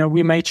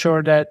 we made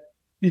sure that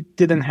it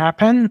didn't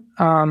happen.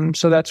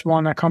 So that's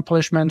one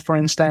accomplishment, for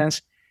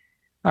instance.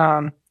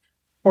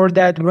 Or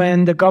that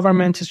when the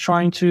government is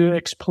trying to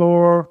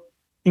explore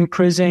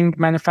increasing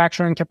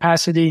manufacturing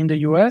capacity in the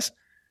U.S.,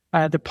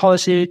 the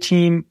policy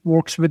team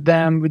works with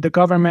them, with the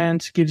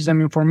government, gives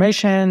them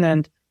information.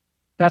 And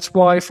that's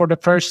why for the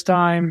first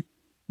time,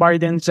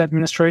 Biden's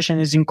administration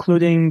is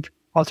including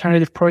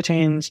alternative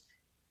proteins,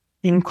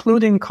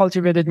 including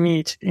cultivated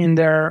meat in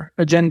their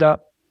agenda,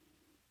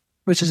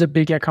 which is a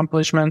big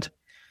accomplishment.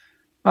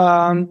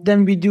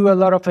 Then we do a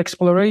lot of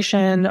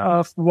exploration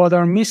of what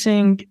are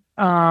missing,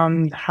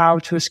 how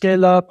to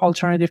scale up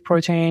alternative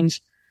proteins,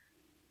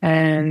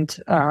 and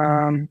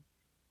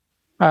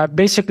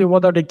basically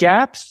what are the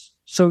gaps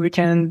so we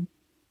can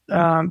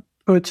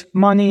put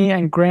money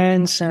and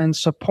grants and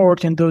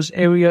support in those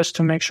areas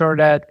to make sure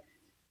that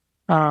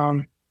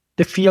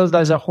the field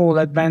as a whole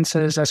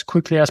advances as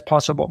quickly as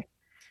possible.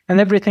 And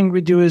everything we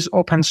do is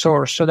open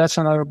source. So that's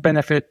another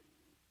benefit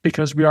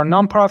because we are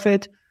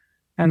nonprofit.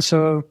 And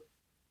so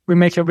we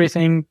make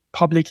everything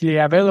publicly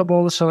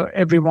available so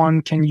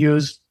everyone can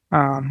use.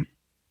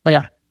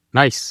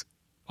 Nice.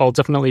 I'll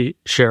definitely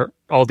share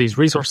all these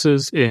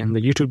resources in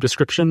the YouTube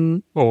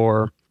description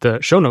or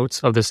the show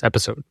notes of this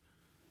episode.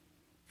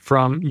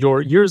 From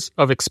your years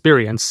of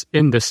experience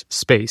in this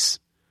space,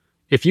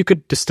 if you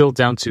could distill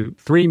down to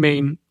 3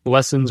 main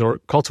lessons or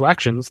call to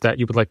actions that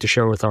you would like to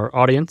share with our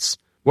audience,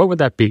 what would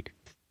that be?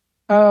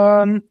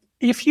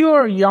 If you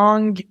are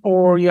young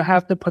or you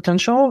have the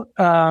potential,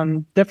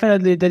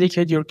 definitely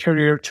dedicate your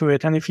career to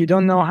it. And if you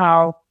don't know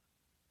how,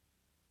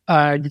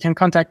 you can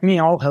contact me.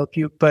 I'll help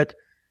you. But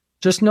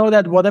just know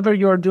that whatever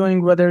you're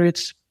doing, whether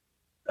it's,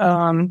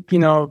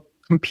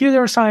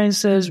 computer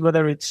sciences,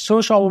 whether it's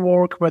social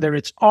work, whether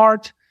it's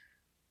art,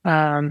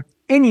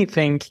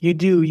 anything you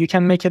do, you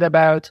can make it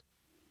about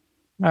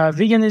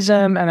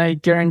veganism. And I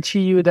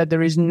guarantee you that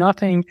there is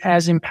nothing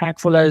as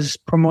impactful as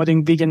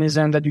promoting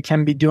veganism that you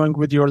can be doing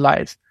with your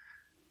life.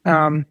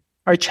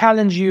 I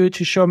challenge you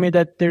to show me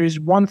that there is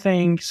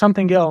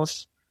something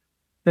else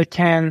that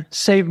can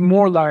save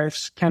more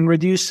lives, can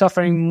reduce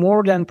suffering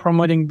more than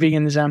promoting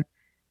veganism.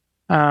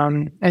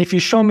 And if you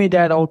show me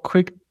that, I'll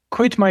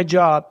quit my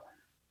job.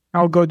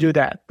 I'll go do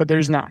that, but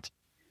there's not.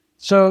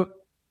 So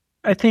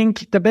I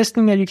think the best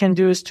thing that you can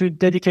do is to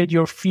dedicate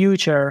your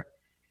future.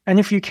 And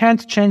if you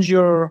can't change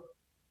your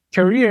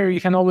career,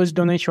 you can always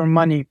donate your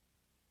money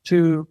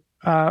to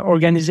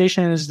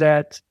organizations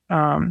that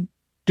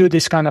do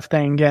this kind of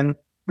thing. And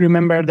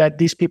remember that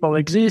these people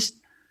exist.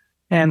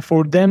 And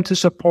for them to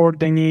support,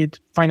 they need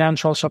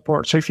financial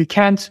support. So if you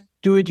can't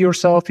do it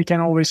yourself, you can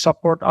always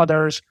support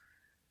others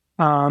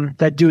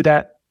that do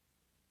that.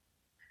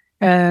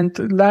 And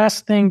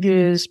last thing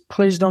is,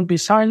 please don't be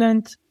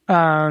silent.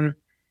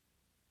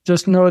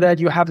 Just know that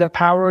you have the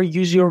power.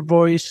 Use your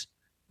voice.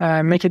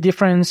 Make a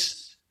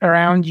difference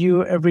around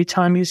you. Every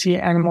time you see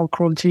animal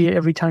cruelty,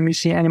 every time you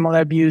see animal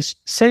abuse,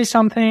 say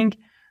something.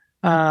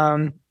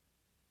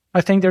 I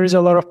think there is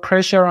a lot of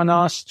pressure on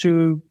us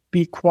to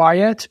be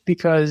quiet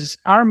because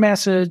our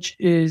message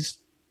is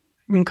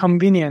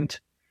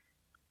inconvenient.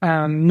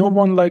 No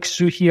one likes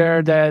to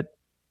hear that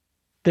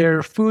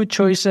their food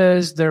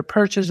choices, their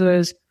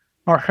purchases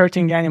are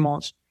hurting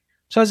animals.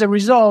 So as a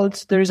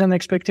result, there is an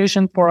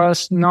expectation for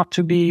us not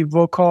to be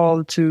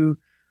vocal to,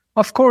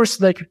 of course,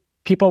 like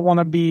people want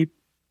to be,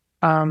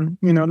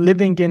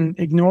 living in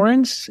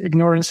ignorance.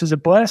 Ignorance is a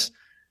bliss.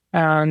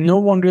 No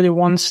one really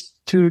wants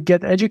to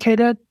get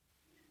educated.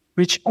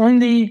 which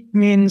only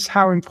means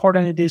how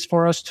important it is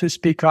for us to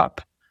speak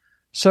up.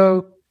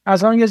 So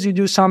as long as you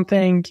do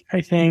something, I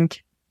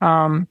think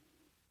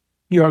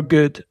you're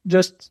good.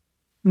 Just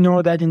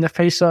know that in the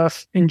face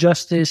of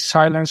injustice,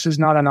 silence is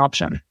not an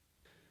option.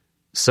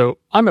 So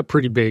I'm a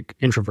pretty big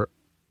introvert.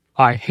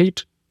 I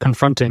hate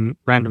confronting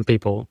random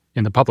people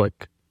in the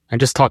public and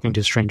just talking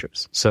to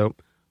strangers. So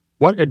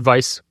what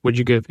advice would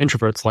you give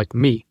introverts like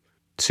me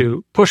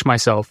to push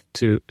myself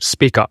to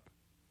speak up?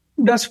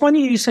 That's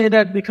funny you say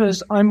that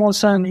because I'm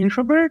also an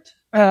introvert.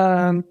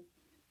 And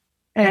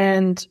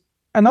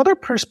another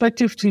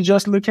perspective to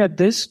just look at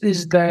this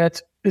is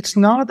that it's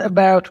not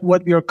about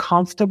what you're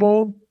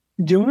comfortable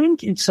doing.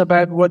 It's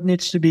about what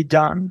needs to be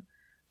done.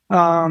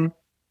 I'm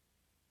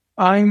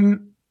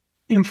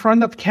in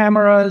front of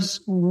cameras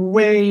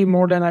way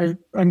more than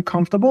I'm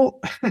comfortable.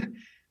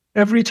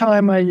 Every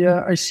time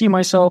I see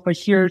myself, I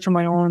hear to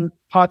my own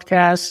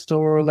podcast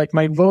or like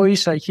my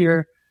voice, I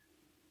hear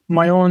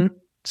my own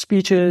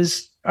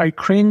speeches, I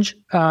cringe.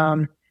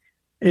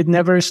 It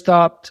never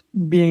stopped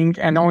being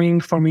annoying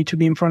for me to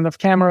be in front of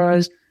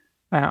cameras.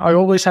 I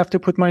always have to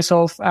put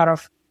myself out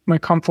of my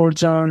comfort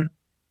zone.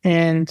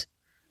 But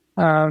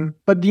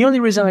the only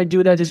reason I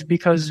do that is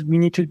because we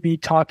need to be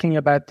talking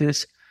about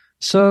this.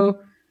 So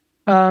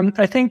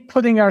I think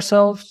removing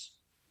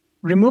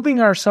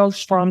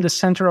ourselves from the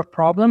center of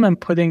problem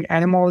and putting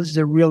animals,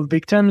 the real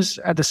victims,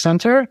 at the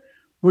center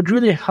would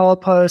really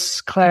help us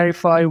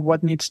clarify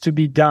what needs to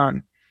be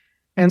done.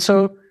 And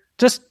so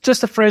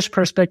just a fresh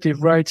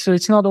perspective, right? So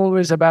it's not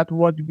always about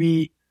what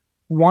we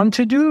want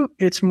to do.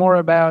 It's more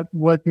about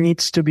what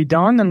needs to be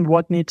done and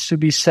what needs to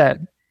be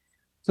said.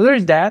 So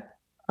there's that.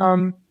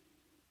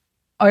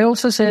 I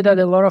also say that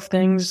a lot of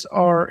things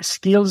are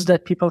skills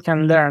that people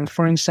can learn.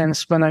 For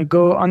instance, when I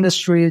go on the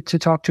street to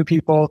talk to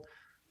people,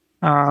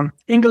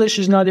 English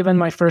is not even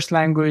my first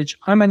language.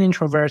 I'm an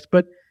introvert,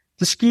 but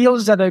the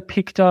skills that I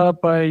picked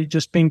up by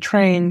just being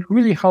trained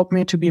really helped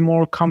me to be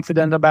more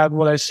confident about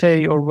what I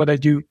say or what I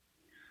do.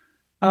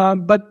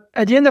 But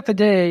at the end of the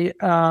day,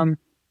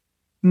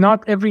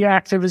 not every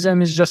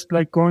activism is just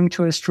like going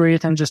to a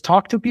street and just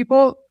talk to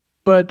people.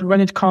 But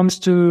when it comes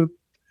to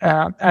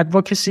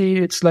advocacy,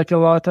 it's like a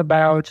lot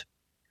about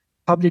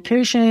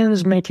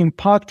publications, making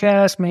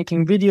podcasts,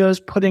 making videos,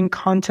 putting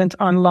content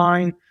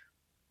online,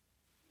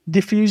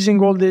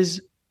 diffusing all this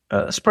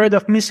spread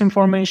of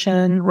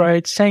misinformation,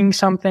 right? Saying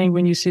something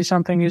when you see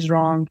something is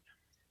wrong.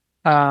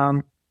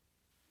 And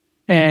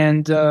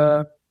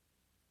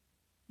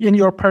in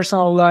your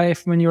personal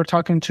life, when you're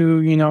talking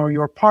to,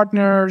 your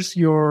partners,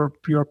 your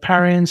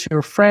parents,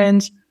 your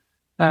friends,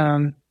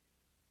 and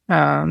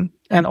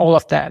all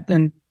of that.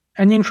 And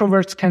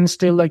introverts can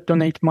still like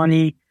donate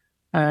money.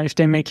 If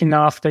they make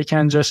enough, they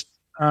can just,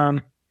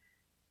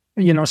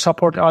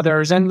 support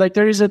others. And like,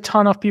 there is a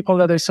ton of people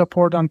that I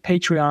support on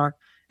Patreon.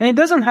 And it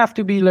doesn't have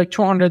to be like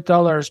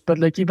 $200, but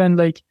like even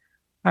like,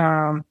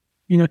 $2,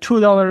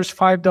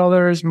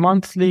 $5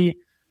 monthly,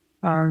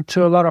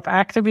 to a lot of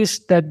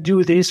activists that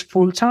do this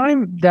full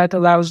time, that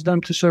allows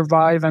them to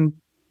survive and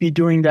be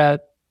doing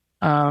that,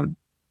 more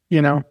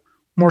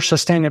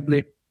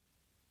sustainably.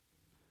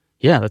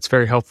 Yeah, that's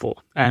very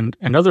helpful. And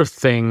another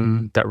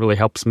thing that really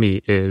helps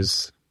me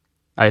is,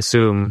 I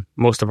assume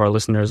most of our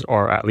listeners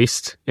are at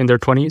least in their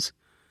 20s.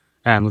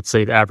 And let's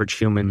say the average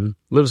human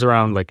lives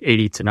around like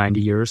 80 to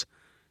 90 years.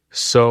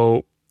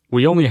 So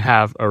we only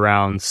have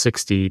around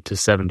 60 to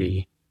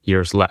 70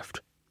 years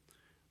left,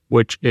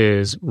 which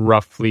is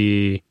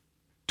roughly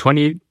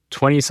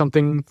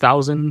 20-something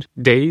thousand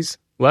days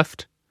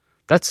left.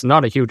 That's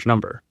not a huge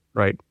number,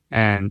 right?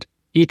 And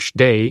each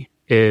day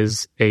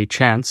is a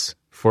chance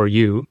for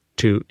you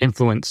to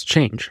influence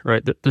change,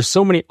 right? There's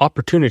so many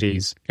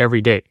opportunities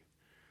every day,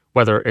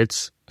 whether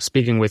it's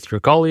speaking with your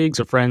colleagues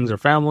or friends or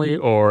family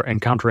or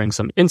encountering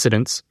some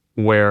incidents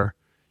where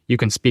you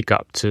can speak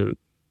up to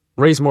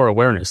raise more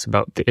awareness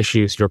about the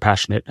issues you're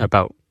passionate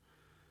about.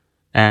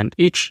 And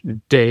each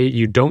day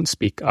you don't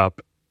speak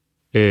up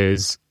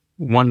is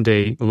one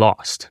day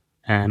lost.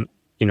 And,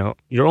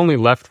 you're only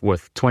left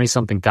with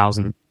 20-something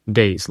thousand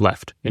days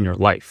left in your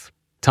life.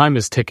 Time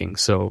is ticking.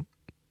 So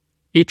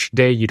each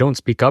day you don't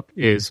speak up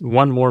is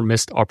one more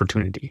missed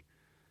opportunity.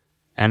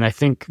 And I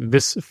think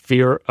this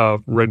fear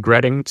of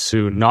regretting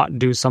to not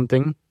do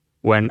something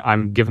when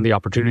I'm given the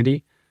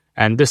opportunity,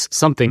 and this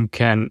something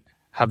can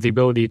have the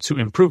ability to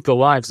improve the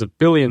lives of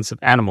billions of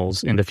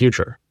animals in the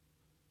future.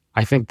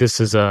 I think this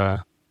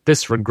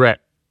regret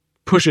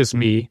pushes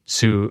me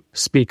to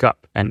speak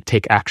up and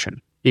take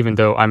action, even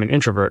though I'm an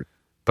introvert.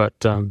 But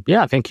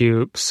thank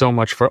you so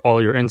much for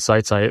all your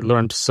insights. I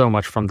learned so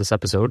much from this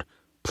episode.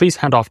 Please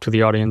hand off to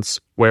the audience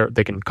where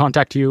they can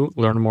contact you,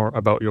 learn more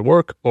about your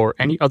work, or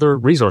any other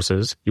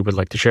resources you would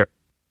like to share.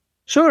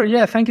 Sure.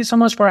 Yeah. Thank you so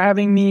much for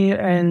having me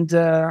and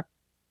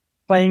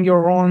playing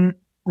your own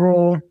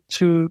role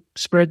to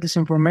spread this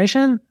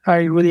information.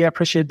 I really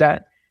appreciate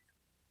that.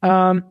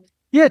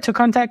 To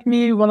contact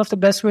me, one of the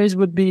best ways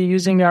would be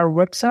using our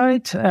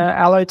website,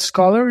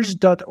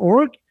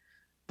 alliedscholars.org.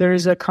 There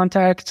is a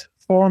contact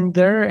form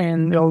there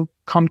and it'll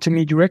come to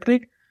me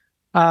directly.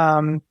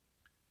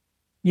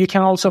 You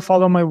can also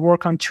follow my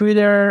work on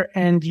Twitter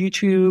and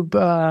YouTube,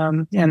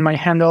 and my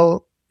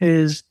handle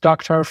is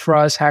Dr.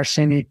 Faraz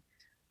Harsini.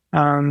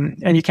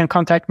 And you can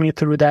contact me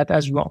through that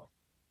as well.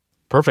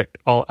 Perfect.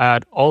 I'll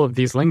add all of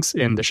these links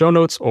in the show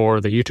notes or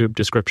the YouTube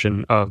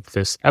description of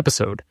this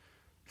episode.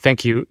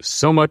 Thank you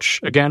so much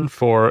again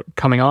for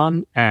coming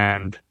on,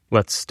 and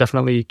let's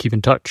definitely keep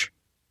in touch.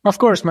 Of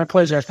course, my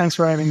pleasure. Thanks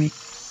for having me.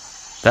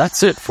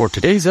 That's it for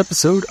today's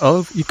episode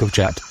of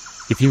EcoChat.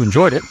 If you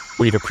enjoyed it,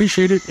 we'd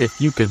appreciate it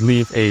if you could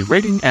leave a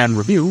rating and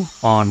review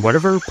on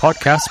whatever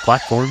podcast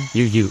platform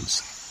you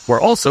use. We're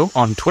also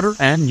on Twitter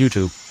and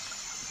YouTube.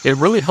 It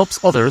really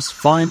helps others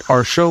find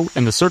our show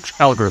in the search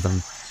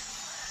algorithm.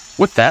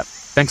 With that,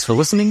 thanks for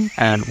listening,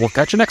 and we'll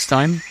catch you next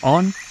time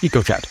on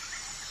EcoChat.